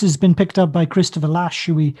and this has been picked up by Christopher Lash,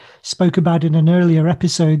 who we spoke about in an earlier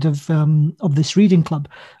episode of this reading club,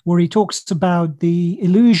 where he talks about the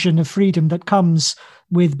illusion of freedom that comes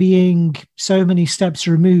with being so many steps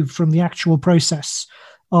removed from the actual process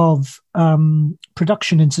of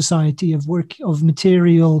production in society, of work, of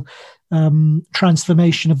material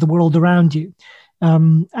transformation of the world around you.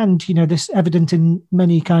 And this evident in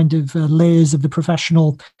many kind of layers of the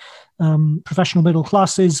professional middle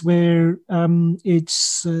classes, where it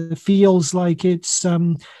feels like it's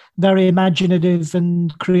very imaginative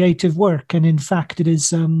and creative work, and in fact it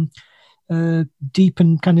is deep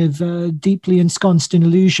and kind of deeply ensconced in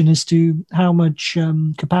illusion as to how much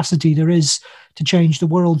capacity there is to change the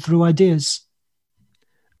world through ideas.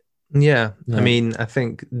 Yeah. I mean, I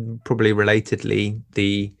think probably relatedly,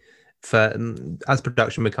 as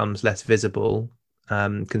production becomes less visible,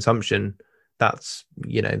 consumption, that's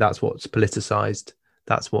what's politicized.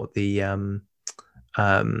 That's what the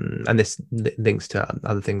and this links to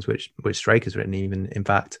other things which Streeck has written. Even in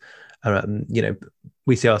fact,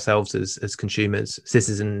 we see ourselves as consumers.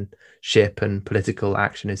 Citizenship and political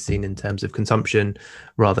action is seen in terms of consumption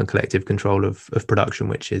rather than collective control of production,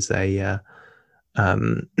 which is a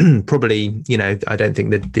probably, I don't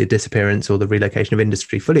think that the disappearance or the relocation of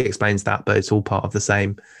industry fully explains that, but it's all part of the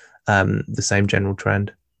same general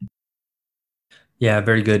trend. Yeah,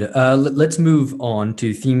 very good. Let's move on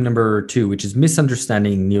to theme number 2, which is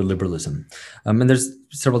misunderstanding neoliberalism. And there's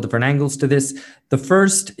several different angles to this. The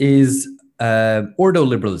first is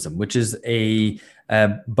ordoliberalism, which is a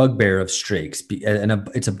bugbear of Streeck's. And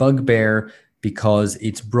it's a bugbear because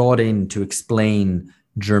it's brought in to explain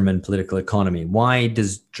German political economy. Why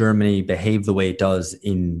does Germany behave the way it does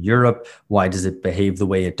in Europe? Why does it behave the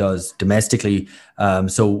way it does domestically?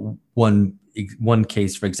 So one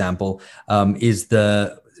case, for example, is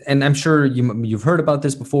and I'm sure you've heard about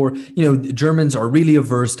this before. Germans are really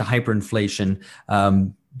averse to hyperinflation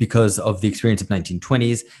because of the experience of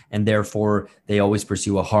 1920s, and therefore they always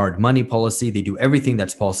pursue a hard money policy. They do everything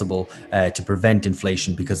that's possible to prevent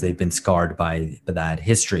inflation because they've been scarred by that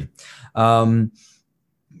history.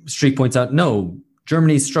 Streeck points out, no,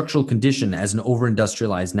 Germany's structural condition as an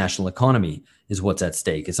over-industrialized national economy is what's at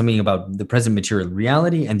stake. It's something about the present material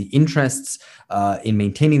reality and the interests in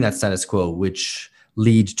maintaining that status quo, which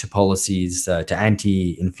lead to policies, to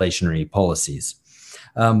anti-inflationary policies.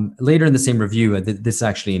 Later in the same review, this is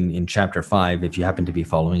actually in chapter 5, if you happen to be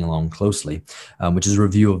following along closely, which is a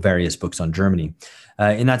review of various books on Germany.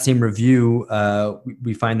 In that same review,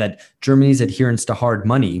 we find that Germany's adherence to hard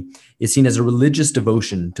money is seen as a religious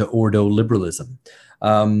devotion to ordoliberalism.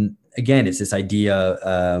 Again, it's this idea,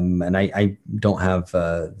 and I don't have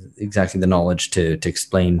exactly the knowledge to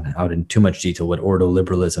explain out in too much detail what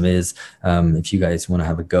ordoliberalism is. If you guys want to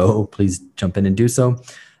have a go, please jump in and do so.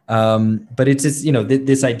 But it's just,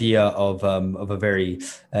 this idea of a very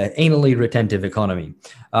anally retentive economy.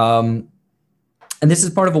 And this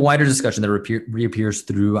is part of a wider discussion that reappears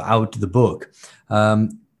throughout the book,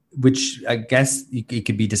 which I guess it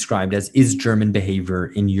could be described as, is German behavior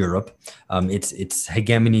in Europe? It's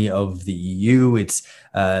hegemony of the EU. It's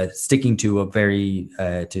sticking to a very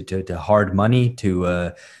to hard money,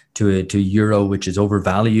 to euro, which is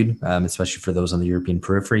overvalued, especially for those on the European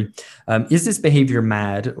periphery. Is this behavior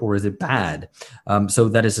mad or is it bad? So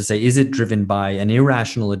that is to say, is it driven by an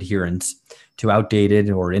irrational adherence to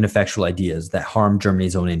outdated or ineffectual ideas that harm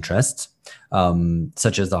Germany's own interests,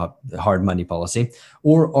 such as the hard money policy,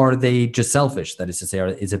 or are they just selfish? That is to say,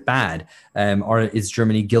 is it bad? Or is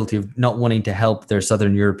Germany guilty of not wanting to help their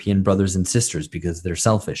Southern European brothers and sisters because they're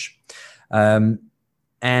selfish?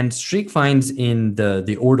 And Streeck finds in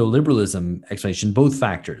the ordoliberalism explanation both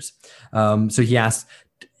factors. So he asks,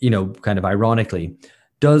 kind of ironically,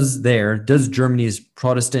 does Germany's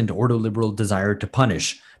Protestant ordoliberal desire to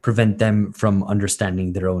punish prevent them from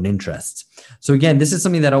understanding their own interests. So again, this is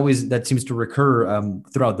something that seems to recur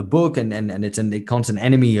throughout the book, and it's a constant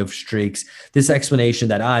enemy of Streeck's. This explanation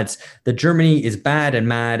that Germany is bad and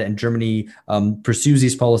mad, and Germany pursues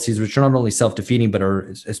these policies which are not only self-defeating but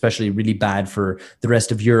are especially really bad for the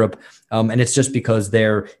rest of Europe, and it's just because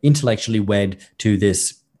they're intellectually wed to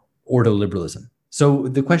this ordoliberalism. So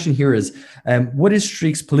the question here is, what is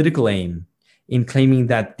Streeck's political aim in claiming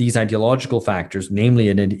that these ideological factors, namely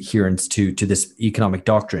an adherence to this economic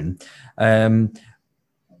doctrine,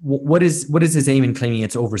 what is his aim in claiming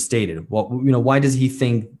it's overstated? Why does he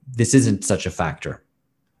think this isn't such a factor?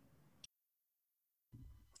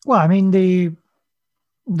 Well, I mean,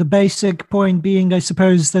 the basic point being, I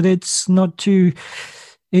suppose, that it's not to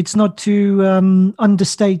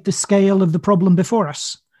understate the scale of the problem before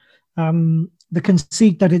us. The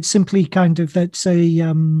conceit that it's simply kind of, let's say,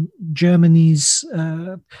 Germany's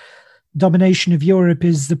domination of Europe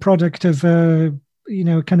is the product of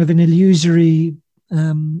kind of an illusory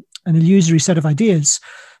set of ideas,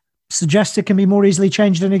 suggests it can be more easily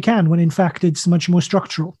changed than it can, when in fact it's much more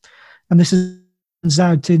structural. And this is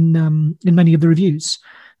out in many of the reviews,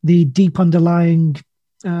 the deep underlying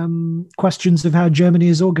questions of how Germany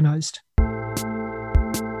is organized.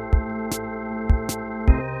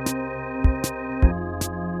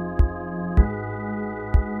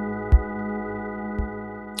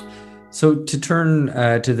 So to turn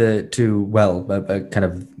to kind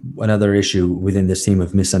of another issue within this theme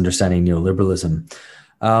of misunderstanding neoliberalism,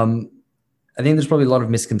 I think there's probably a lot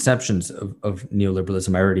of misconceptions of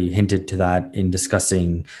neoliberalism. I already hinted to that in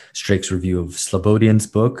discussing Streeck's review of Slobodian's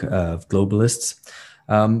book of Globalists,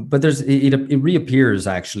 but it reappears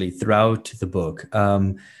actually throughout the book.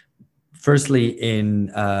 Firstly,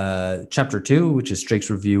 in chapter 2, which is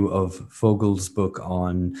Streeck's review of Vogel's book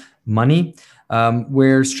on money,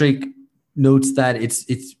 where Streeck notes that it's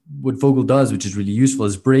what Vogel does, which is really useful,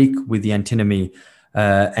 is break with the antinomy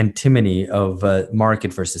of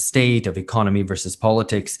market versus state, of economy versus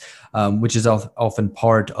politics, which is often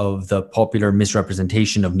part of the popular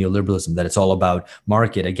misrepresentation of neoliberalism, that it's all about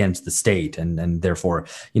market against the state, and therefore,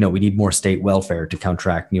 we need more state welfare to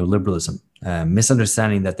counteract neoliberalism.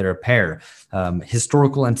 Misunderstanding that they're a pair,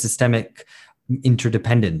 historical and systemic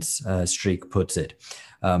interdependence, Streeck puts it.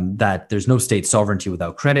 That there's no state sovereignty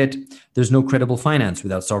without credit. There's no credible finance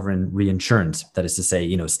without sovereign reinsurance. That is to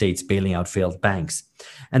say, states bailing out failed banks.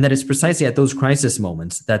 And that it's precisely at those crisis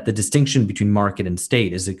moments that the distinction between market and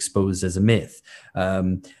state is exposed as a myth.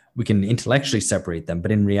 We can intellectually separate them,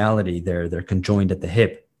 but in reality, they're conjoined at the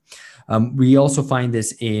hip. We also find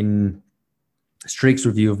this in Streeck's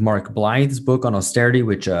review of Mark Blythe's book on austerity,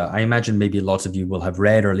 which I imagine maybe lots of you will have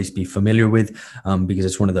read or at least be familiar with, because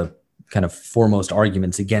it's one of the kind of foremost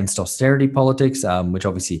arguments against austerity politics, which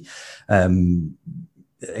obviously, I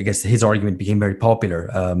guess his argument became very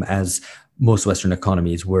popular as most Western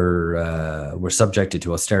economies were subjected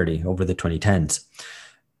to austerity over the 2010s.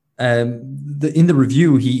 In the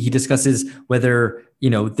review, he discusses whether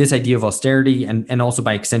this idea of austerity and also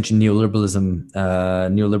by extension neoliberalism,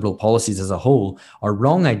 neoliberal policies as a whole, are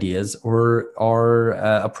wrong ideas or are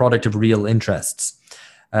a product of real interests.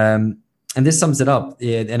 And this sums it up,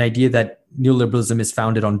 an idea that neoliberalism is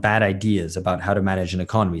founded on bad ideas about how to manage an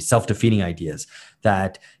economy, self-defeating ideas,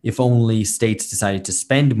 that if only states decided to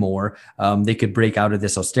spend more, they could break out of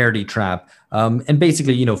this austerity trap. And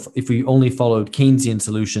basically, if we only followed Keynesian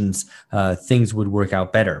solutions, things would work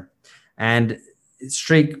out better. And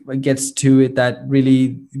Streeck gets to it that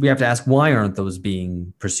really we have to ask, why aren't those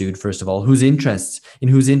being pursued? First of all, in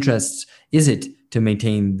whose interests is it to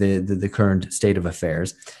maintain the current state of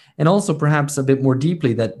affairs? And also perhaps a bit more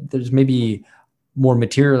deeply that there's maybe more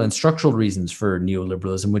material and structural reasons for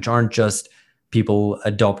neoliberalism, which aren't just people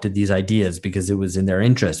adopted these ideas because it was in their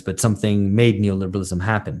interest, but something made neoliberalism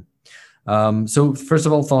happen. So first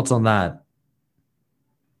of all, thoughts on that?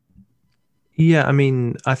 Yeah, I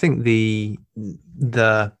mean, I think the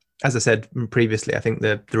as I said previously, I think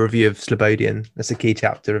the review of Slobodian, that's a key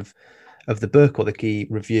chapter of the book, or the key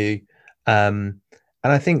review. And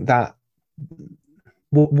I think that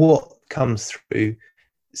what comes through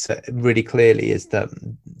really clearly is that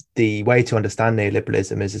the way to understand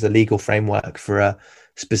neoliberalism is as a legal framework for a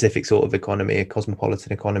specific sort of economy, a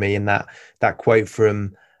cosmopolitan economy. And that quote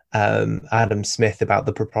from Adam Smith about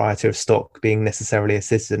the proprietor of stock being necessarily a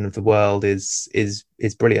citizen of the world is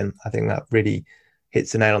brilliant. I think that really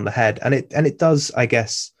hits the nail on the head. And it does, I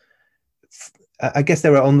guess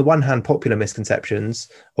there are, on the one hand, popular misconceptions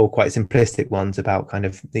or quite simplistic ones about kind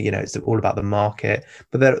of, it's all about the market.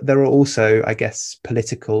 But there are also, I guess,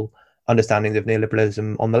 political understandings of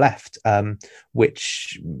neoliberalism on the left,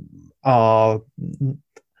 which are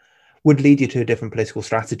would lead you to a different political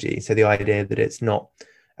strategy. So the idea that it's not,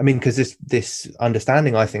 I mean, because this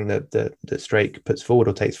understanding, I think that Streeck puts forward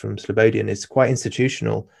or takes from Slobodian is quite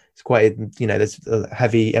institutional. It's quite, there's a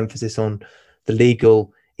heavy emphasis on the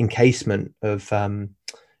legal encasement of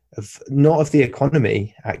not of the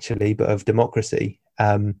economy actually, but of democracy.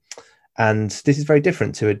 And this is very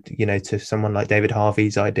different to someone like David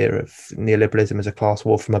Harvey's idea of neoliberalism as a class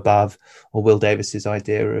war from above, or Will Davis's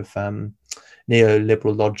idea of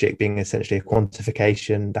neoliberal logic being essentially a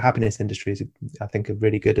quantification. The happiness industry is, I think, a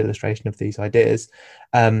really good illustration of these ideas.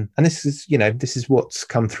 And this is what's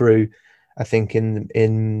come through, I think,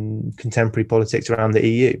 in contemporary politics around the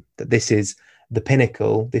EU, that this is the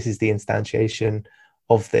pinnacle, this is the instantiation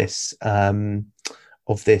of this kind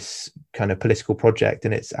of political project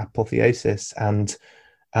and its apotheosis. And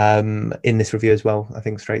in this review as well, I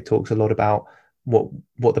think Streeck talks a lot about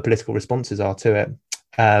what the political responses are to it.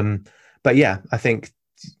 But yeah, I think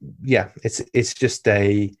it's just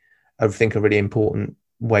I think a really important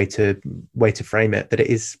way to frame it, that it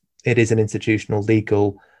is an institutional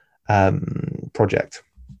legal project.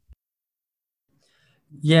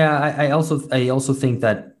 Yeah, I also think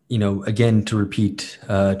that, again, to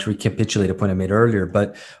recapitulate a point I made earlier,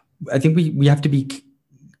 but I think we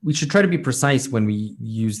should try to be precise when we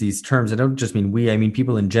use these terms. I don't just mean we, I mean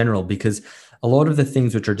people in general, because a lot of the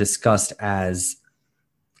things which are discussed as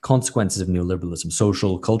consequences of neoliberalism,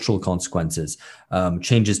 social, cultural consequences,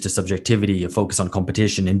 changes to subjectivity, a focus on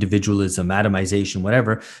competition, individualism, atomization,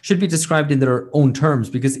 whatever, should be described in their own terms,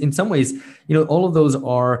 because in some ways, all of those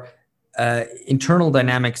are internal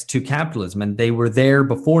dynamics to capitalism, and they were there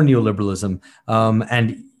before neoliberalism,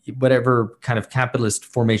 and whatever kind of capitalist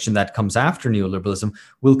formation that comes after neoliberalism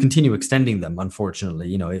will continue extending them,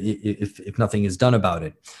 unfortunately, if nothing is done about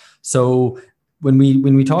it. So when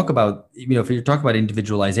we talk about, if you talk about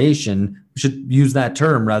individualization, we should use that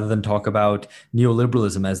term rather than talk about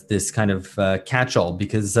neoliberalism as this kind of catch-all,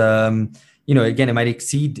 because again,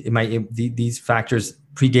 these factors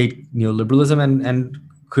predate neoliberalism and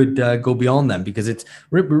could go beyond them, because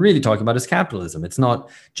we're really talking about is capitalism. It's not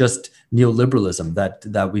just neoliberalism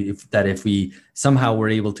that if we somehow were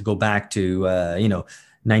able to go back to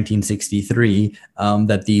 1963,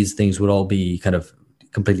 that these things would all be kind of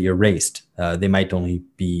completely erased. They might only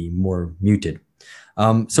be more muted.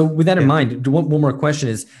 So with that in mind, one more question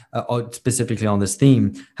is specifically on this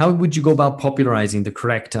theme: how would you go about popularizing the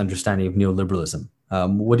correct understanding of neoliberalism? How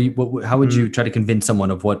would you try to convince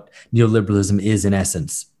someone of what neoliberalism is in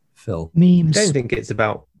essence, Phil? Memes. I don't think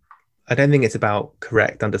it's about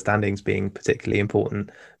correct understandings being particularly important,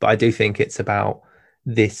 but I do think it's about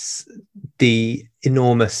the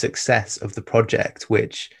enormous success of the project,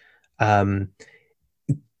 which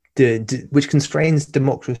constrains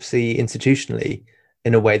democracy institutionally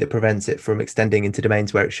in a way that prevents it from extending into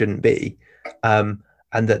domains where it shouldn't be, and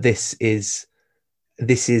that this is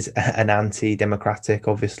an anti-democratic,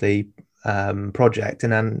 obviously, project,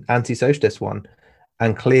 and an anti-socialist one.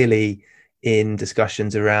 And clearly, in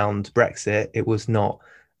discussions around Brexit, it was not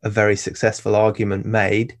a very successful argument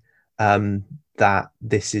made that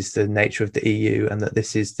this is the nature of the EU and that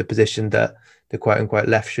this is the position that the quote-unquote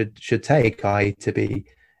left should take, i.e. to be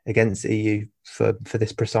against the EU for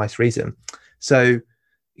this precise reason. So,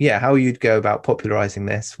 yeah, how you'd go about popularizing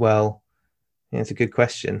this? Well, it's a good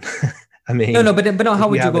question. I mean, but how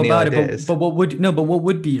would you go about it? But what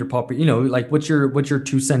would be your popular? What's your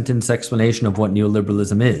 2-sentence explanation of what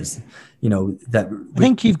neoliberalism is? I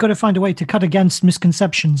think you've got to find a way to cut against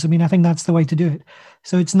misconceptions. I mean, I think that's the way to do it.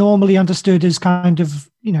 So it's normally understood as kind of,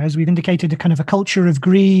 as we've indicated, a kind of a culture of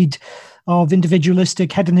greed, of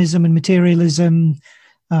individualistic hedonism and materialism,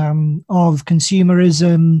 of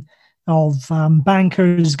consumerism, of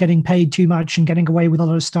bankers getting paid too much and getting away with a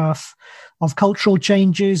lot of stuff, of cultural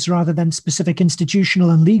changes rather than specific institutional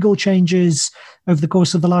and legal changes over the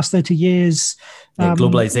course of the last 30 years.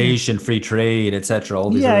 Globalization, free trade, etc. All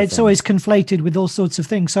these it's always conflated with all sorts of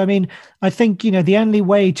things. So, I mean, I think, the only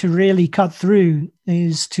way to really cut through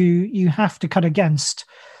is you have to cut against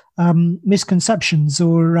misconceptions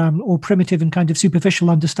or primitive and kind of superficial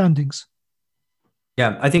understandings.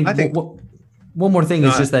 Yeah, I think one more thing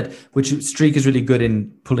is just that, which Streeck is really good in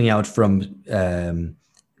pulling out from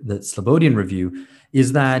the Slobodian review,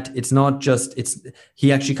 is that it's not just,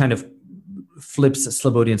 he actually kind of flips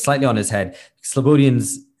Slobodian slightly on his head.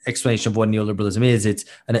 Slobodian's explanation of what neoliberalism is, it's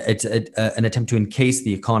an attempt to encase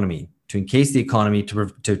the economy, to encase the economy,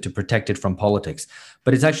 to protect it from politics.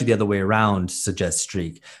 But it's actually the other way around, suggests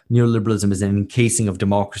Streeck. Neoliberalism is an encasing of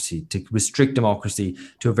democracy, to restrict democracy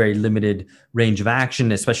to a very limited range of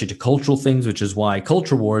action, especially to cultural things, which is why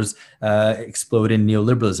culture wars explode in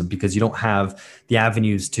neoliberalism, because you don't have the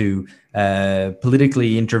avenues to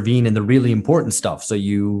politically intervene in the really important stuff. So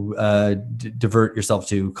you divert yourself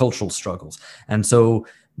to cultural struggles. And so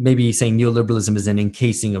maybe saying neoliberalism is an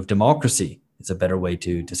encasing of democracy is a better way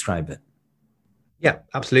to describe it. Yeah,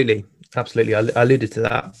 absolutely. Absolutely. I alluded to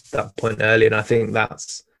that point earlier, and I think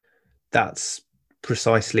that's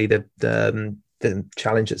precisely the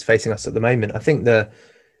challenge that's facing us at the moment. I think the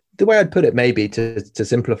way I'd put it, maybe to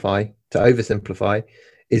oversimplify,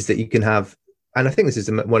 is that you can have, and I think this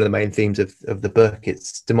is one of the main themes of the book,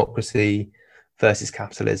 it's democracy versus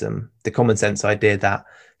capitalism, the common sense idea that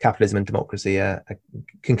capitalism and democracy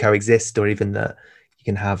can coexist, or even that you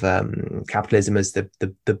can have capitalism as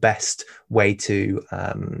the best way to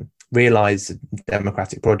realize a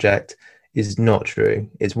democratic project is not true.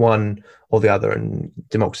 It's one or the other, and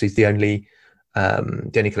democracy is the only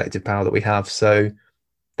collective power that we have. So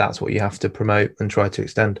that's what you have to promote and try to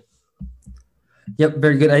extend. Yep,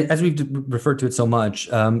 very good. As we've referred to it so much,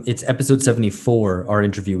 it's episode 74, our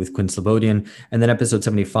interview with Quinn Slobodian, and then episode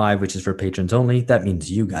 75, which is for patrons only. That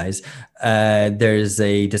means you guys. There's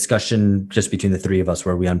a discussion just between the three of us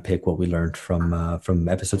where we unpick what we learned from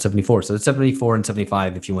episode 74. So it's 74 and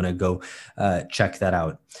 75 if you want to go check that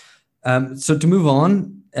out. So to move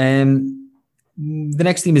on, the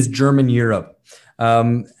next theme is German Europe.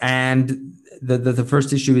 And the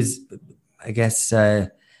first issue is, I guess,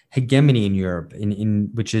 hegemony in Europe, in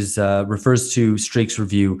which is refers to Streeck's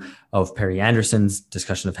review of Perry Anderson's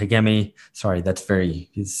discussion of hegemony. Sorry, that's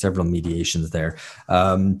several mediations there.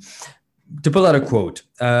 To pull out a quote,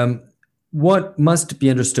 what must be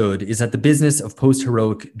understood is that the business of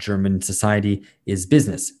post-heroic German society is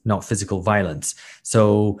business, not physical violence.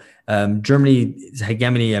 So Germany's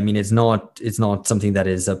hegemony, I mean, it's not something that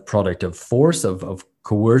is a product of force, of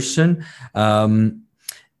coercion.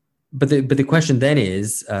 But the question then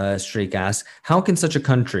is, Streeck asks, how can such a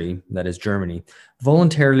country, that is Germany,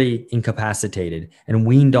 voluntarily incapacitated and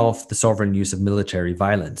weaned off the sovereign use of military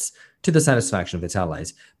violence to the satisfaction of its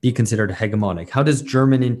allies, be considered hegemonic? How does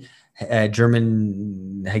German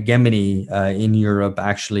hegemony in Europe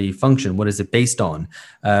actually function? What is it based on?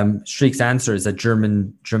 Streeck's answer is that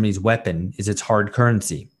Germany's weapon is its hard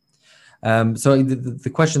currency. So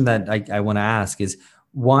the question that I want to ask is,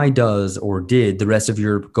 why does or did the rest of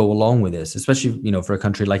Europe go along with this, especially for a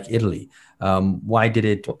country like Italy? Why did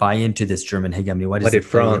it buy into this German hegemony? Why did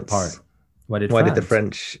France? Why did the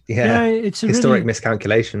French? Yeah, it's a historic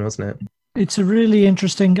miscalculation, wasn't it? It's a really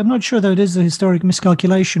interesting. I'm not sure though it is a historic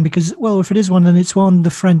miscalculation because, well, if it is one, then it's one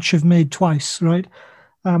the French have made twice, right?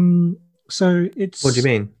 So it's. What do you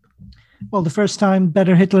mean? Well, the first time,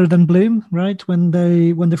 better Hitler than Blum, right? When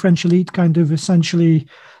the French elite kind of essentially.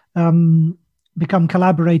 Become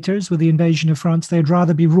collaborators with the invasion of France. They'd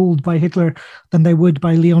rather be ruled by Hitler than they would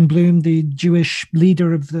by Leon Blum, the Jewish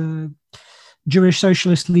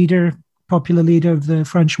socialist leader, popular leader of the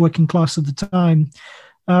French working class at the time.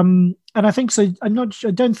 And I think so. I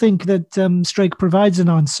don't think that Streeck provides an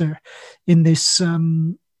answer in this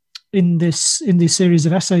series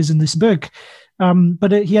of essays in this book.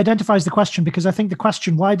 But he identifies the question, because I think the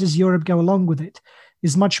question, why does Europe go along with it,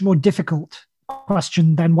 is much more difficult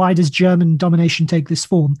question than why does German domination take this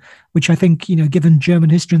form, which I think, given German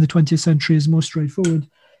history in the 20th century, is more straightforward.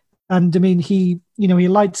 And I mean, he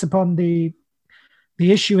lights upon the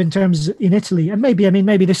issue in Italy, and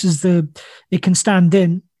maybe this is it can stand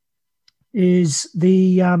in, is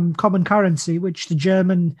the common currency, which the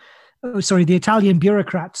Italian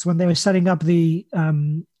bureaucrats, when they were setting up the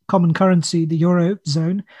common currency, the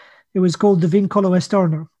Eurozone, it was called the vincolo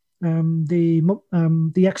esterno,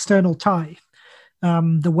 the external tie.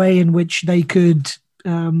 The way in which they could,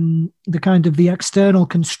 the external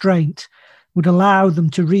constraint would allow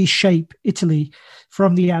them to reshape Italy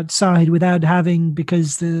from the outside without having,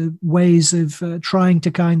 because the ways of trying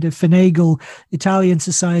to kind of finagle Italian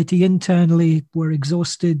society internally were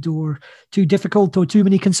exhausted or too difficult, or too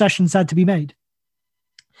many concessions had to be made.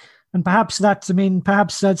 And perhaps that's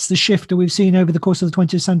the shift that we've seen over the course of the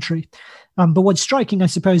 20th century. But what's striking, I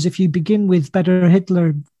suppose, if you begin with better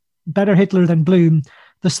Hitler than Blum,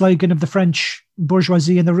 the slogan of the French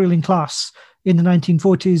bourgeoisie and the ruling class in the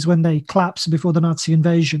 1940s when they collapsed before the Nazi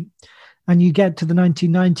invasion, and you get to the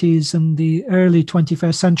 1990s and the early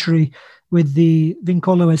 21st century with the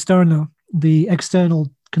vincolo esterno, the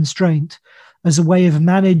external constraint, as a way of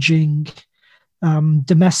managing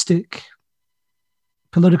domestic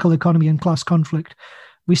political economy and class conflict,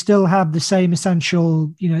 we still have the same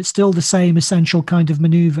essential, it's still the same essential kind of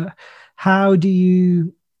maneuver. How do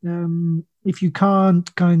you, if you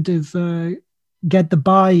can't kind of get the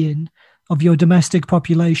buy-in of your domestic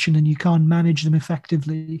population and you can't manage them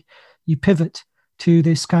effectively, you pivot to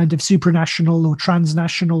this kind of supranational or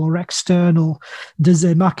transnational or external Deus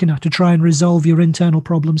machina to try and resolve your internal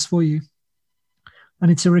problems for you. And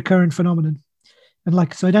it's a recurrent phenomenon.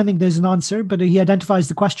 And so I don't think there's an answer, but he identifies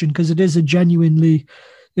the question because it is a genuine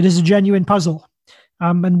puzzle.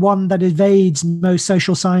 And one that evades most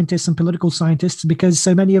social scientists and political scientists because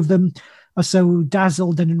so many of them are so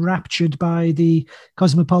dazzled and enraptured by the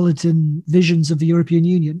cosmopolitan visions of the European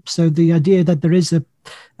Union. So the idea that there is an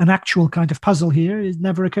actual kind of puzzle here, it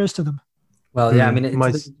never occurs to them. Well, yeah, I mean,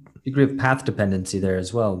 it's a degree of path dependency there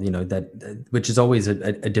as well, that which is always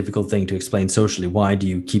a difficult thing to explain socially. Why do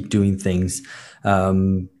you keep doing things?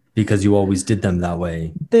 Because you always did them that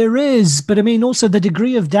way. There is, but I mean, also the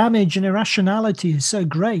degree of damage and irrationality is so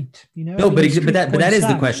great. No, but that is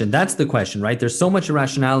the question. That's the question, right? There's so much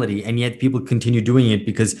irrationality, and yet people continue doing it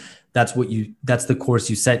because that's the course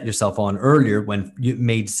you set yourself on earlier when it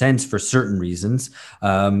made sense for certain reasons.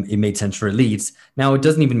 It made sense for elites. Now it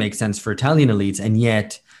doesn't even make sense for Italian elites, and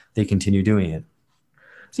yet they continue doing it.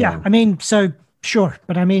 So. Yeah, I mean, so. Sure.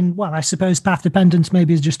 But I mean, well, I suppose path dependence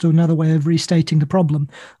maybe is just another way of restating the problem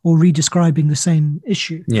or redescribing the same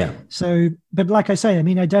issue. Yeah. So, but like I say, I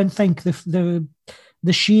mean, I don't think the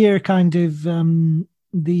sheer kind of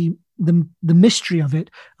the mystery of it,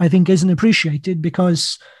 I think, isn't appreciated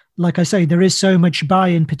because, like I say, there is so much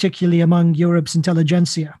buy-in, particularly among Europe's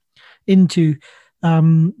intelligentsia, into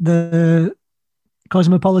the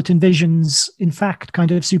cosmopolitan visions, in fact, kind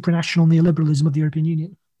of supranational neoliberalism of the European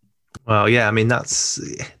Union. Well, yeah, I mean, I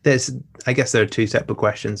guess there are two separate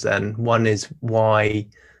questions then. One is why,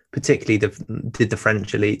 particularly, did the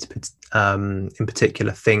French elites in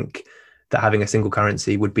particular think that having a single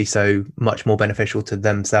currency would be so much more beneficial to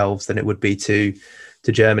themselves than it would be to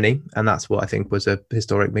Germany? And that's what I think was a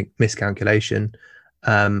historic miscalculation.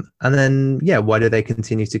 And then, yeah, why do they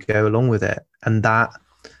continue to go along with it? And that,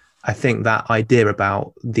 I think that idea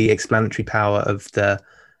about the explanatory power of the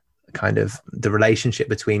kind of the relationship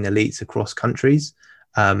between elites across countries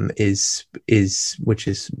which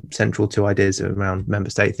is central to ideas around member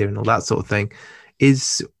state theory and all that sort of thing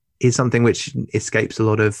is something which escapes a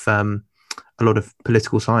lot of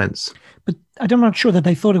political science. But I'm not sure that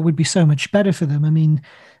they thought it would be so much better for them. I mean,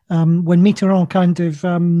 when Mitterrand kind of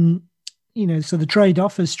so the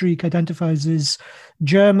trade-off, as Streeck identifies, is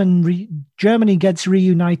Germany gets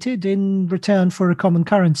reunited in return for a common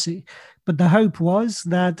currency. But the hope was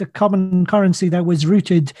that a common currency that was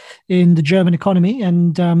rooted in the German economy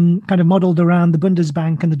and kind of modeled around the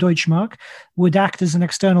Bundesbank and the Deutschmark would act as an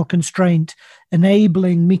external constraint,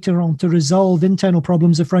 enabling Mitterrand to resolve internal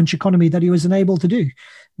problems of French economy that he was unable to do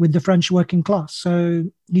with the French working class. So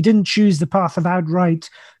he didn't choose the path of outright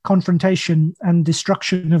confrontation and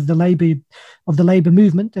destruction of the labor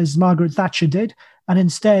movement, as Margaret Thatcher did, and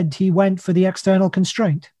instead he went for the external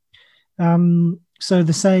constraint. So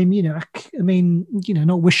the same, I mean,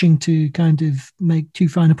 not wishing to kind of make too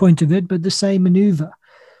fine a point of it, but the same maneuver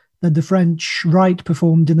that the French right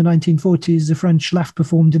performed in the 1940s, the French left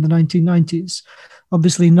performed in the 1990s.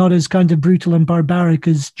 Obviously not as kind of brutal and barbaric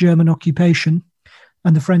as German occupation.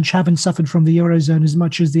 And the French haven't suffered from the Eurozone as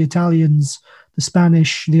much as the Italians, the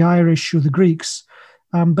Spanish, the Irish, or the Greeks.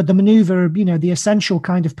 But the maneuver, the essential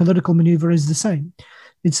kind of political maneuver is the same.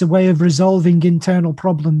 It's a way of resolving internal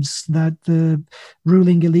problems that the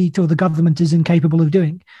ruling elite or the government is incapable of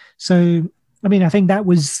doing. So, I mean, I think that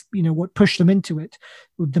was, what pushed them into it.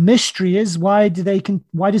 The mystery is why does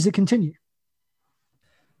it continue?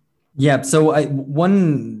 Yeah. So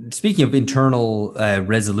speaking of internal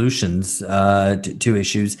resolutions to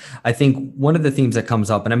issues, I think one of the themes that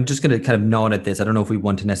comes up, and I'm just going to kind of nod at this, I don't know if we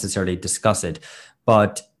want to necessarily discuss it,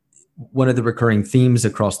 but one of the recurring themes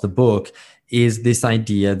across the book is this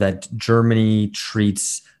idea that Germany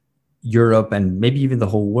treats Europe and maybe even the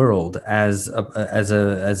whole world as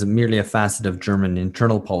merely a facet of German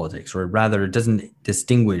internal politics, or rather it doesn't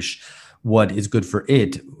distinguish what is good for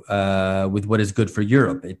it with what is good for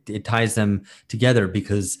Europe. It ties them together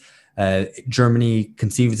because Germany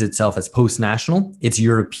conceives itself as post-national, its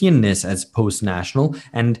Europeanness as post-national,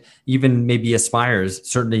 and even maybe aspires,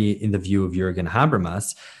 certainly in the view of Jürgen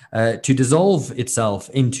Habermas, to dissolve itself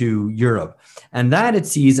into Europe. And that it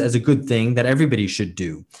sees as a good thing that everybody should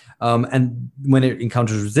do. And when it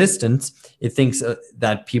encounters resistance, it thinks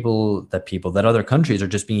that other countries are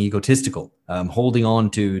just being egotistical, holding on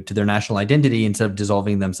to their national identity instead of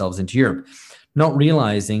dissolving themselves into Europe, not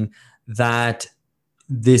realizing that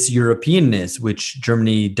this Europeanness, which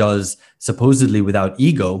Germany does supposedly without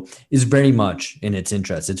ego, is very much in its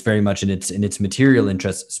interest. It's very much in its material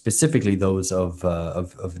interests, specifically those of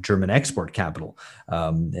German export capital,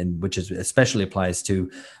 and which is especially applies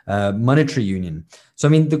to monetary union. So,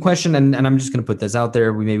 I mean, the question, and I'm just going to put this out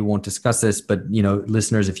there. We maybe won't discuss this, but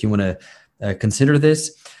listeners, if you want to consider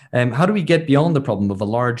this. How do we get beyond the problem of a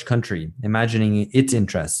large country imagining its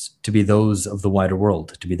interests to be those of the wider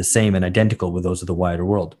world, to be the same and identical with those of the wider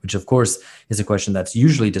world, which of course is a question that's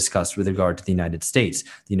usually discussed with regard to the United States.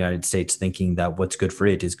 The United States thinking that what's good for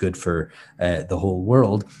it is good for the whole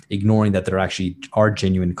world, ignoring that there actually are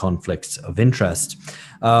genuine conflicts of interest.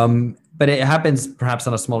 But it happens perhaps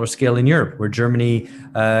on a smaller scale in Europe, where Germany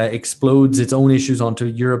explodes its own issues onto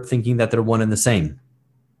Europe, thinking that they're one and the same.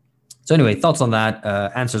 So anyway, thoughts on that,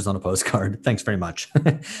 answers on a postcard. Thanks very much.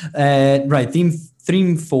 Right,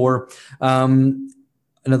 theme 4,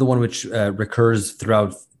 another one which recurs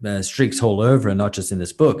throughout Streeck's whole oeuvre, not just in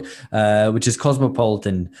this book, which is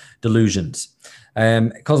cosmopolitan delusions.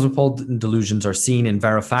 Cosmopolitan delusions are seen in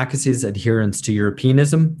Varoufakis's adherence to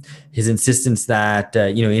Europeanism, his insistence that,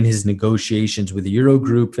 in his negotiations with the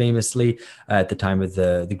Eurogroup, famously at the time of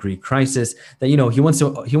the Greek crisis, that he wants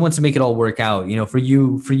to make it all work out. For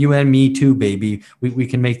you and me too, baby. We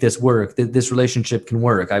can make this work. This relationship can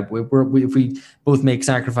work. If we both make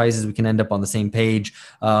sacrifices, we can end up on the same page.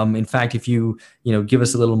 In fact, if you give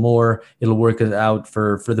us a little more, it'll work out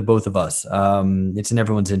for the both of us. It's in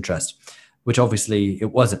everyone's interest. Which obviously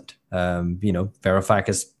it wasn't.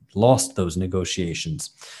 Varoufakis lost those negotiations.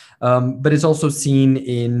 But it's also seen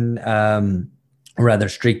in,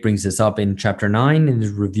 Streeck brings this up in chapter 9 in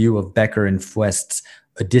his review of Becker and Fuest's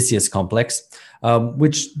Odysseus complex,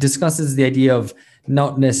 which discusses the idea of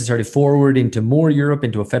not necessarily forward into more Europe,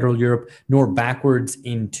 into a federal Europe, nor backwards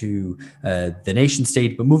into the nation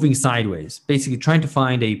state, but moving sideways, basically trying to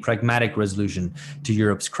find a pragmatic resolution to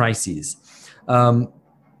Europe's crises.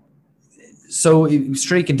 So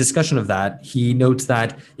Streeck, in discussion of that, he notes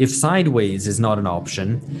that if sideways is not an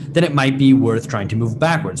option, then it might be worth trying to move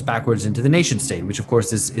backwards into the nation state, which of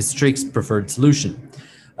course is Streeck's preferred solution.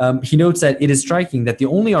 He notes that it is striking that the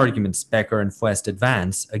only arguments Becker and Fuest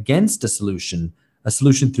advance against a solution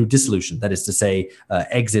through dissolution, that is to say,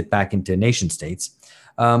 exit back into nation states,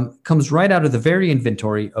 comes right out of the very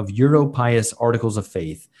inventory of Euro-pious articles of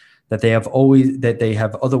faith that they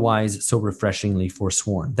have otherwise so refreshingly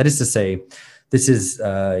forsworn. That is to say, this is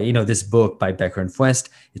this book by Becker and Fuest.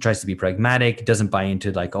 It tries to be pragmatic. It doesn't buy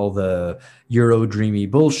into like all the Euro dreamy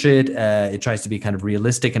bullshit. It tries to be kind of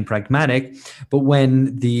realistic and pragmatic. But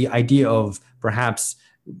when the idea of perhaps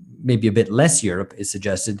maybe a bit less Europe is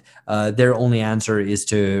suggested, their only answer is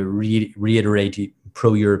to reiterate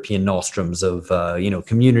pro-European nostrums of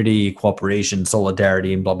community, cooperation,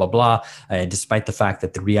 solidarity, and blah, blah, blah, despite the fact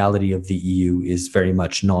that the reality of the EU is very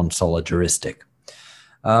much non-solidaristic.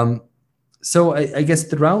 So I guess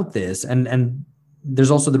throughout this, and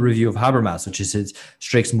there's also the review of Habermas, which is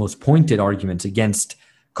Streeck's most pointed argument against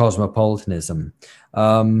cosmopolitanism,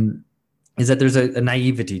 is that there's a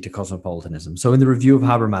naivety to cosmopolitanism. So in the review of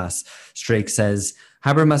Habermas, Streeck says,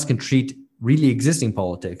 Habermas can treat really existing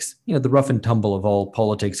politics, the rough and tumble of all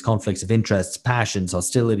politics, conflicts of interests, passions,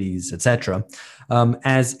 hostilities, etc.,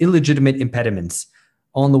 as illegitimate impediments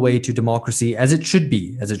on the way to democracy as it should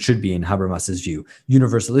be in Habermas's view,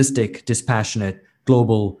 universalistic, dispassionate,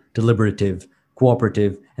 global, deliberative,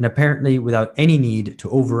 cooperative, and apparently without any need to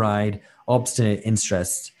override obstinate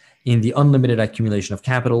interests in the unlimited accumulation of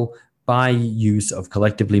capital by use of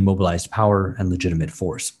collectively mobilized power and legitimate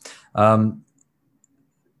force.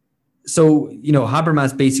 So,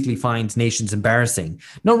 Habermas basically finds nations embarrassing,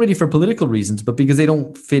 not really for political reasons, but because they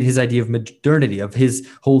don't fit his idea of modernity, of his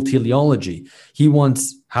whole teleology.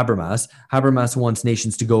 Habermas wants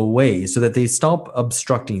nations to go away so that they stop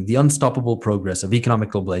obstructing the unstoppable progress of economic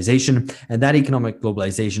globalization, and that economic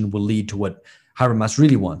globalization will lead to what Habermas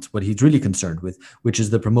really wants, what he's really concerned with, which is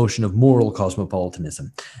the promotion of moral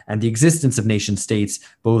cosmopolitanism and the existence of nation states,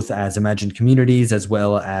 both as imagined communities as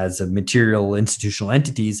well as material institutional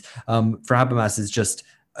entities. For Habermas is just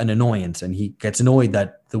an annoyance, and he gets annoyed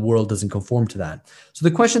that the world doesn't conform to that. So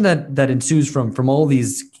the question that ensues from all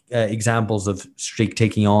these examples of Streeck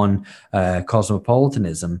taking on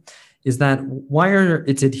cosmopolitanism is that why are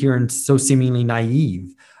its adherents so seemingly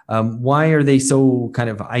naive? Why are they so kind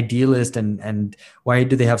of idealist, and why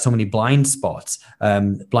do they have so many blind spots?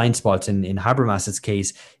 Blind spots in Habermas's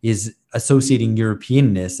case is associating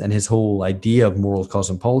Europeanness and his whole idea of moral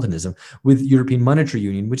cosmopolitanism with European monetary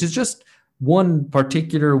union, which is just one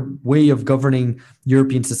particular way of governing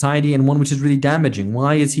European society and one which is really damaging?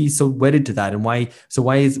 Why is he so wedded to that? And why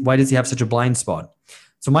does he have such a blind spot?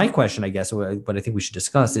 So my question, I guess, what I think we should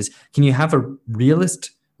discuss is, can you have both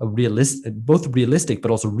realistic,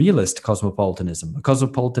 but also realist cosmopolitanism, a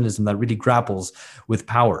cosmopolitanism that really grapples with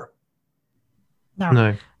power?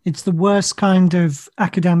 No. It's the worst kind of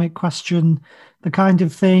academic question, the kind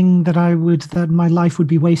of thing that my life would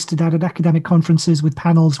be wasted at academic conferences with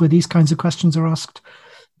panels where these kinds of questions are asked.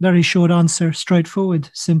 Very short answer, straightforward,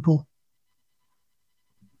 simple.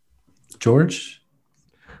 George?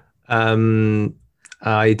 I am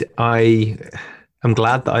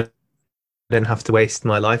glad that I didn't have to waste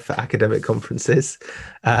my life at academic conferences.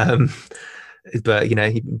 But,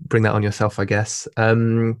 you bring that on yourself, I guess.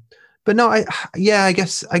 But no, I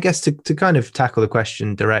guess to kind of tackle the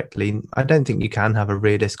question directly, I don't think you can have a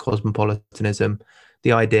realist cosmopolitanism.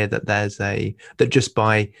 The idea that that just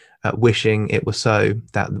by wishing it were so,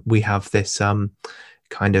 that we have this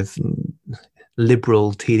kind of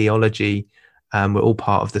liberal teleology, we're all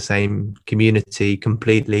part of the same community,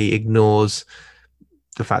 completely ignores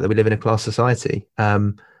the fact that we live in a class society.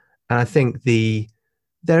 And I think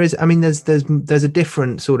there's a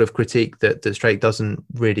different sort of critique that Streeck doesn't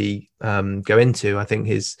really go into. I think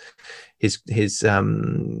his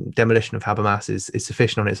demolition of Habermas is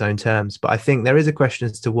sufficient on its own terms. But I think there is a question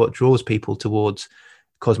as to what draws people towards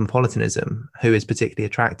cosmopolitanism, who is particularly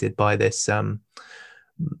attracted by this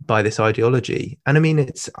ideology.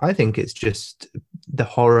 And I think it's just the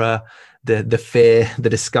horror, the fear,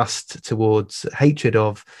 the disgust towards hatred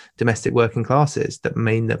of domestic working classes that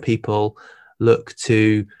mean that people look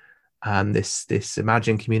to this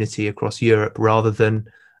imagined community across Europe rather than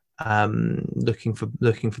looking for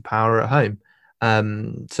power at home.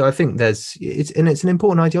 So I think it's an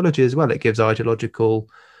important ideology as well. It gives ideological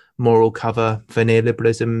moral cover for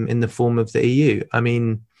neoliberalism in the form of the EU. I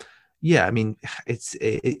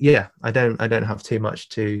don't have too much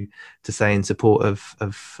to say in support of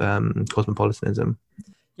cosmopolitanism.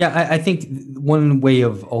 Yeah, I think one way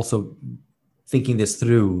of also thinking this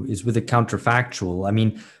through is with a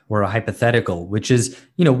counterfactual, or a hypothetical, which is,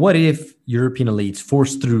 what if European elites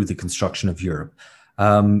forced through the construction of Europe?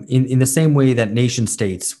 In the same way that nation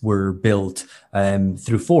states were built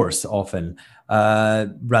through force often,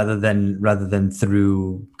 rather than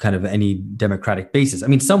through kind of any democratic basis.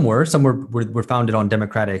 Some were founded on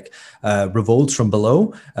democratic revolts from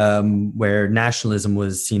below, where nationalism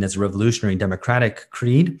was seen as a revolutionary democratic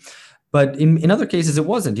creed. But in other cases, it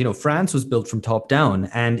wasn't. France was built from top down,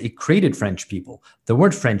 and it created French people. There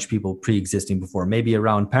weren't French people pre-existing before. Maybe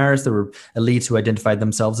around Paris, there were elites who identified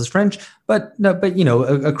themselves as French. But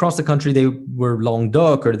across the country, they were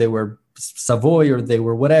Languedoc, or they were Savoy, or they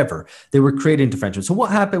were whatever. They were created into Frenchmen. So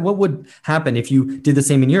what happened? What would happen if you did the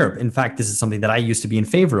same in Europe? In fact, this is something that I used to be in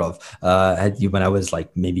favor of when I was like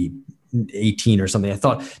maybe 18 or something. I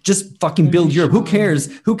thought, just fucking build Europe. Who cares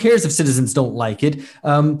if citizens don't like it?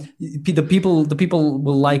 The people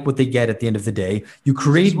will like what they get at the end of the day. You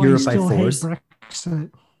create Europe by force.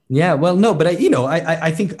 Yeah, well, no, but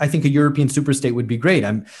I think a European superstate would be great.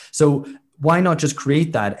 So why not just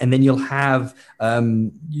create that, and then you'll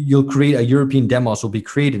create a European demos will be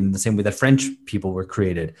created in the same way that French people were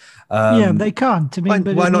created. They can't. Why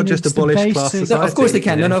not just abolish class society? No, of course they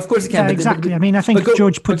can. No, of course they can. Yeah, exactly. I think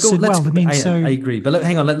George puts it well. I agree. But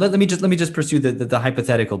hang on. Let me just pursue the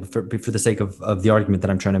hypothetical for the sake of the argument that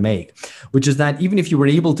I'm trying to make, which is that even if you were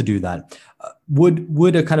able to do that,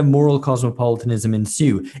 would a kind of moral cosmopolitanism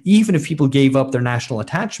ensue, even if people gave up their national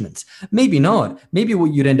attachments? Maybe not. Maybe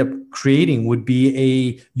what you'd end up creating would be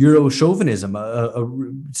a Euro chauvinism, a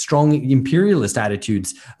strong imperialist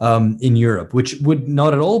attitudes in Europe, which would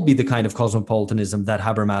not at all be the kind of cosmopolitanism that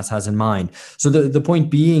Habermas has in mind. So the point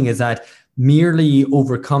being is that merely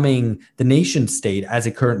overcoming the nation state as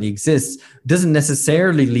it currently exists doesn't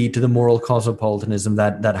necessarily lead to the moral cosmopolitanism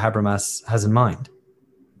that Habermas has in mind.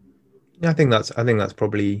 Yeah, I think that's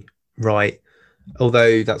probably right.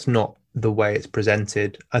 Although that's not the way it's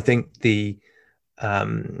presented. I think the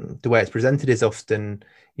way it's presented is often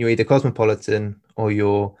you're either cosmopolitan or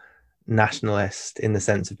you're nationalist, in the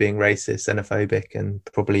sense of being racist, xenophobic, and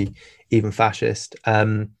probably even fascist.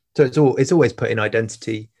 So it's always put in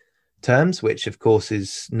identity terms, which of course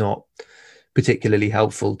is not particularly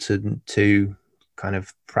helpful to kind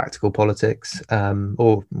of practical politics,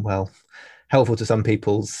 helpful to some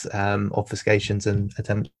people's obfuscations and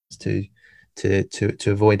attempts to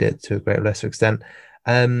avoid it to a greater or lesser extent.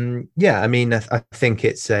 I think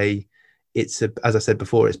it's a as I said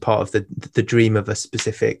before, it's part of the dream of a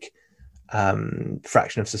specific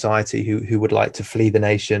fraction of society who would like to flee the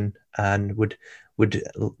nation and would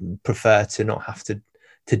prefer to not have to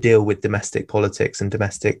deal with domestic politics and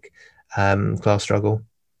domestic class struggle.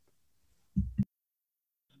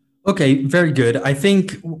 Okay, very good. I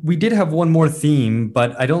think we did have one more theme,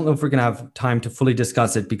 but I don't know if we're going to have time to fully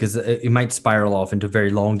discuss it because it might spiral off into a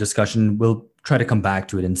very long discussion. We'll try to come back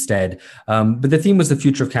to it instead. But the theme was the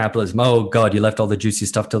future of capitalism. Oh, God, you left all the juicy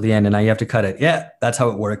stuff till the end and now you have to cut it. Yeah, that's how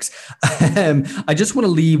it works. I just want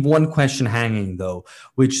to leave one question hanging, though,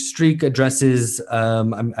 which Streeck addresses.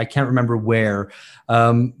 I can't remember where,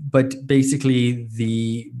 but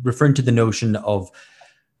basically referring to the notion of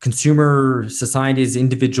consumer societies,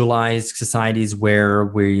 individualized societies where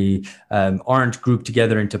we aren't grouped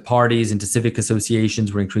together into parties, into civic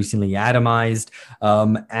associations, we're increasingly atomized,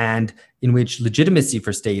 and in which legitimacy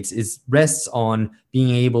for states rests on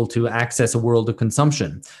being able to access a world of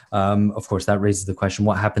consumption. Of course, that raises the question,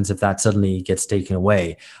 what happens if that suddenly gets taken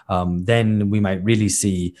away? Then we might really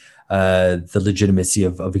see the legitimacy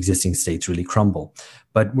of existing states really crumble.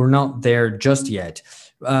 But we're not there just yet.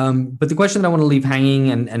 But the question that I want to leave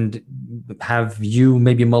hanging and have you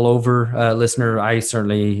maybe mull over, listener, I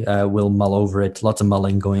certainly will mull over it, lots of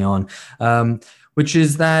mulling going on, which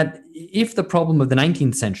is that if the problem of the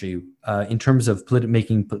 19th century in terms of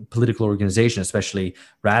making political organization, especially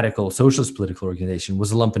radical socialist political organization,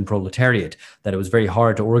 was a lumpen proletariat, that it was very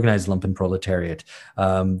hard to organize lumpen proletariat,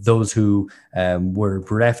 those who were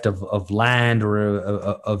bereft of land or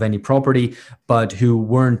of any property, but who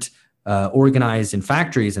weren't organized in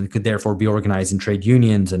factories and could therefore be organized in trade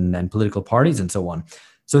unions and political parties and so on.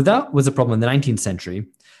 So that was a problem in the 19th century.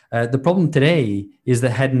 The problem today is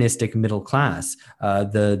the hedonistic middle class,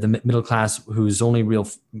 the middle class whose only real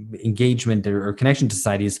engagement or connection to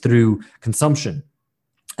society is through consumption.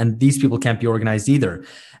 And these people can't be organized either.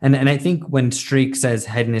 And I think when Streeck says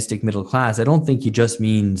hedonistic middle class, I don't think he just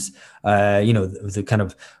means, the kind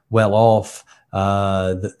of well-off,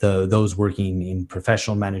 those working in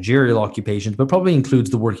professional managerial occupations, but probably includes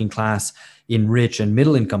the working class in rich and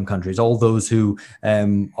middle income countries, all those who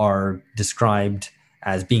are described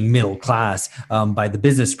as being middle class by the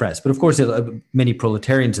business press. But of course, many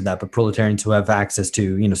proletarians in that, but proletarians who have access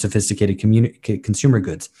to sophisticated consumer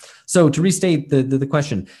goods. So to restate the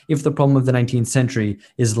question, if the problem of the 19th century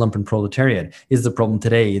is lumpen proletariat, is the problem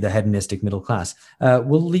today the hedonistic middle class?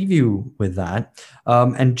 We'll leave you with that.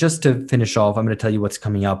 And just to finish off, I'm going to tell you what's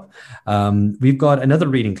coming up. We've got another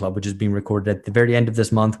reading club, which is being recorded at the very end of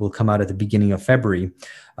this month, will come out at the beginning of February.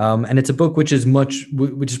 And it's a book which is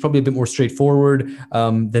probably a bit more straightforward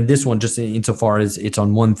than this one, just insofar as it's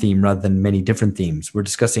on one theme rather than many different themes. We're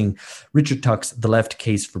discussing Richard Tuck's The Left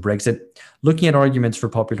Case for Brexit, looking at arguments for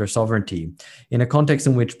popular sovereignty in a context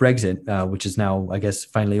in which Brexit, which is now, I guess,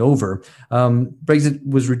 finally over, Brexit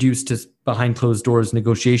was reduced to behind closed doors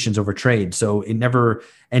negotiations over trade. So it never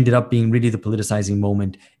ended up being really the politicizing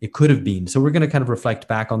moment it could have been. So we're going to kind of reflect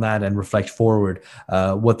back on that and reflect forward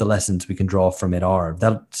what the lessons we can draw from it are.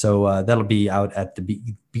 That'll be out at the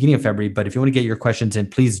beginning of February. But if you want to get your questions in,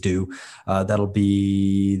 please do. That'll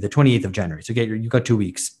be the 28th of January. So you've got 2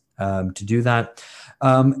 weeks to do that.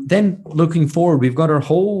 Then looking forward, we've got the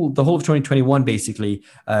whole of 2021 basically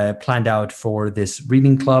planned out for this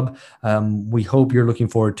reading club. We hope you're looking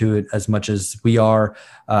forward to it as much as we are.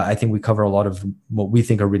 I think we cover a lot of what we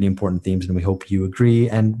think are really important themes, and we hope you agree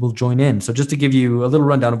and will join in. So just to give you a little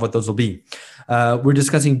rundown of what those will be. We're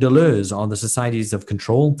discussing Deleuze on the societies of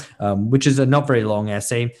control, which is a not very long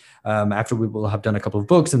essay after we will have done a couple of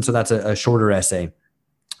books. And so that's a shorter essay.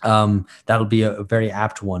 That'll be a very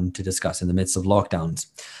apt one to discuss in the midst of lockdowns.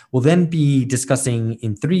 We'll then be discussing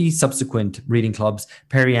in 3 subsequent reading clubs,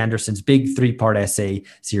 Perry Anderson's big 3-part essay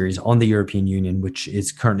series on the European Union, which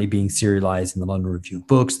is currently being serialized in the London Review of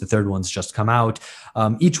Books. The 3rd one's just come out.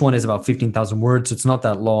 Each one is about 15,000 words, so it's not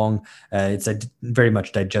that long. It's very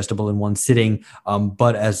much digestible in one sitting.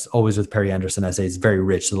 But as always with Perry Anderson essays, very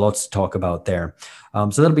rich. So lots to talk about there. So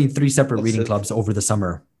that'll be 3 separate reading clubs over the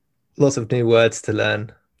summer. Lots of new words to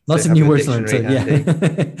learn. Lots of new words to learn. So,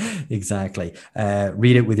 yeah, exactly.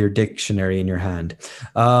 Read it with your dictionary in your hand.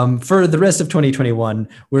 For the rest of 2021,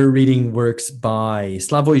 we're reading works by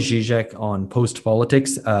Slavoj Žižek on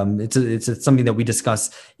post-politics. It's something that we discuss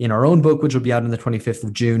in our own book, which will be out on the 25th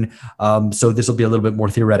of June. So this will be a little bit more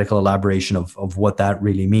theoretical elaboration of what that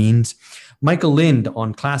really means. Michael Lind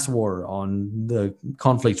on class war, on the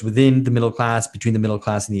conflicts within the middle class, between the middle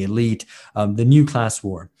class and the elite, the new class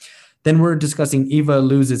war. Then we're discussing Eva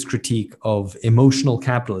Luz's critique of emotional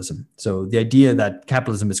capitalism. So the idea that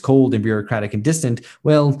capitalism is cold and bureaucratic and distant,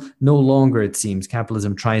 well, no longer, it seems.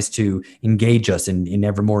 Capitalism tries to engage us in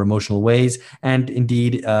ever more emotional ways and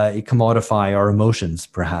indeed commodify our emotions,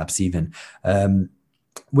 perhaps even.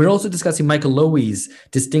 We're also discussing Michael Lowy's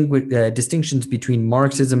distinctions between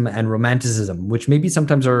Marxism and Romanticism, which maybe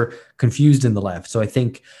sometimes are confused in the left. So I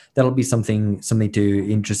think that'll be something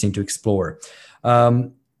interesting to explore.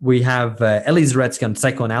 We have Ellie Zaretsky on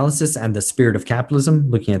psychoanalysis and the spirit of capitalism,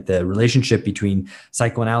 looking at the relationship between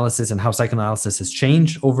psychoanalysis and how psychoanalysis has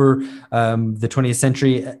changed over the 20th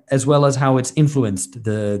century, as well as how it's influenced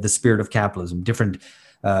the spirit of capitalism, different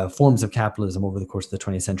forms of capitalism over the course of the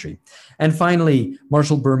 20th century. And finally,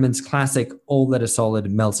 Marshall Berman's classic, All That Is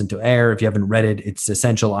Solid Melts Into Air. If you haven't read it, it's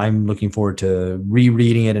essential. I'm looking forward to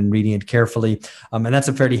rereading it and reading it carefully. And that's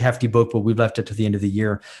a fairly hefty book, but we've left it to the end of the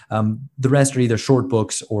year. The rest are either short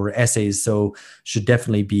books or essays, so should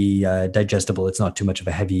definitely be digestible. It's not too much of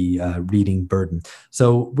a heavy reading burden.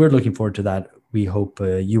 So we're looking forward to that. We hope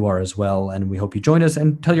you are as well, and we hope you join us,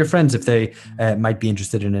 and tell your friends if they might be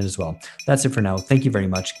interested in it as well. That's it for now. Thank you very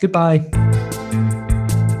much. Goodbye.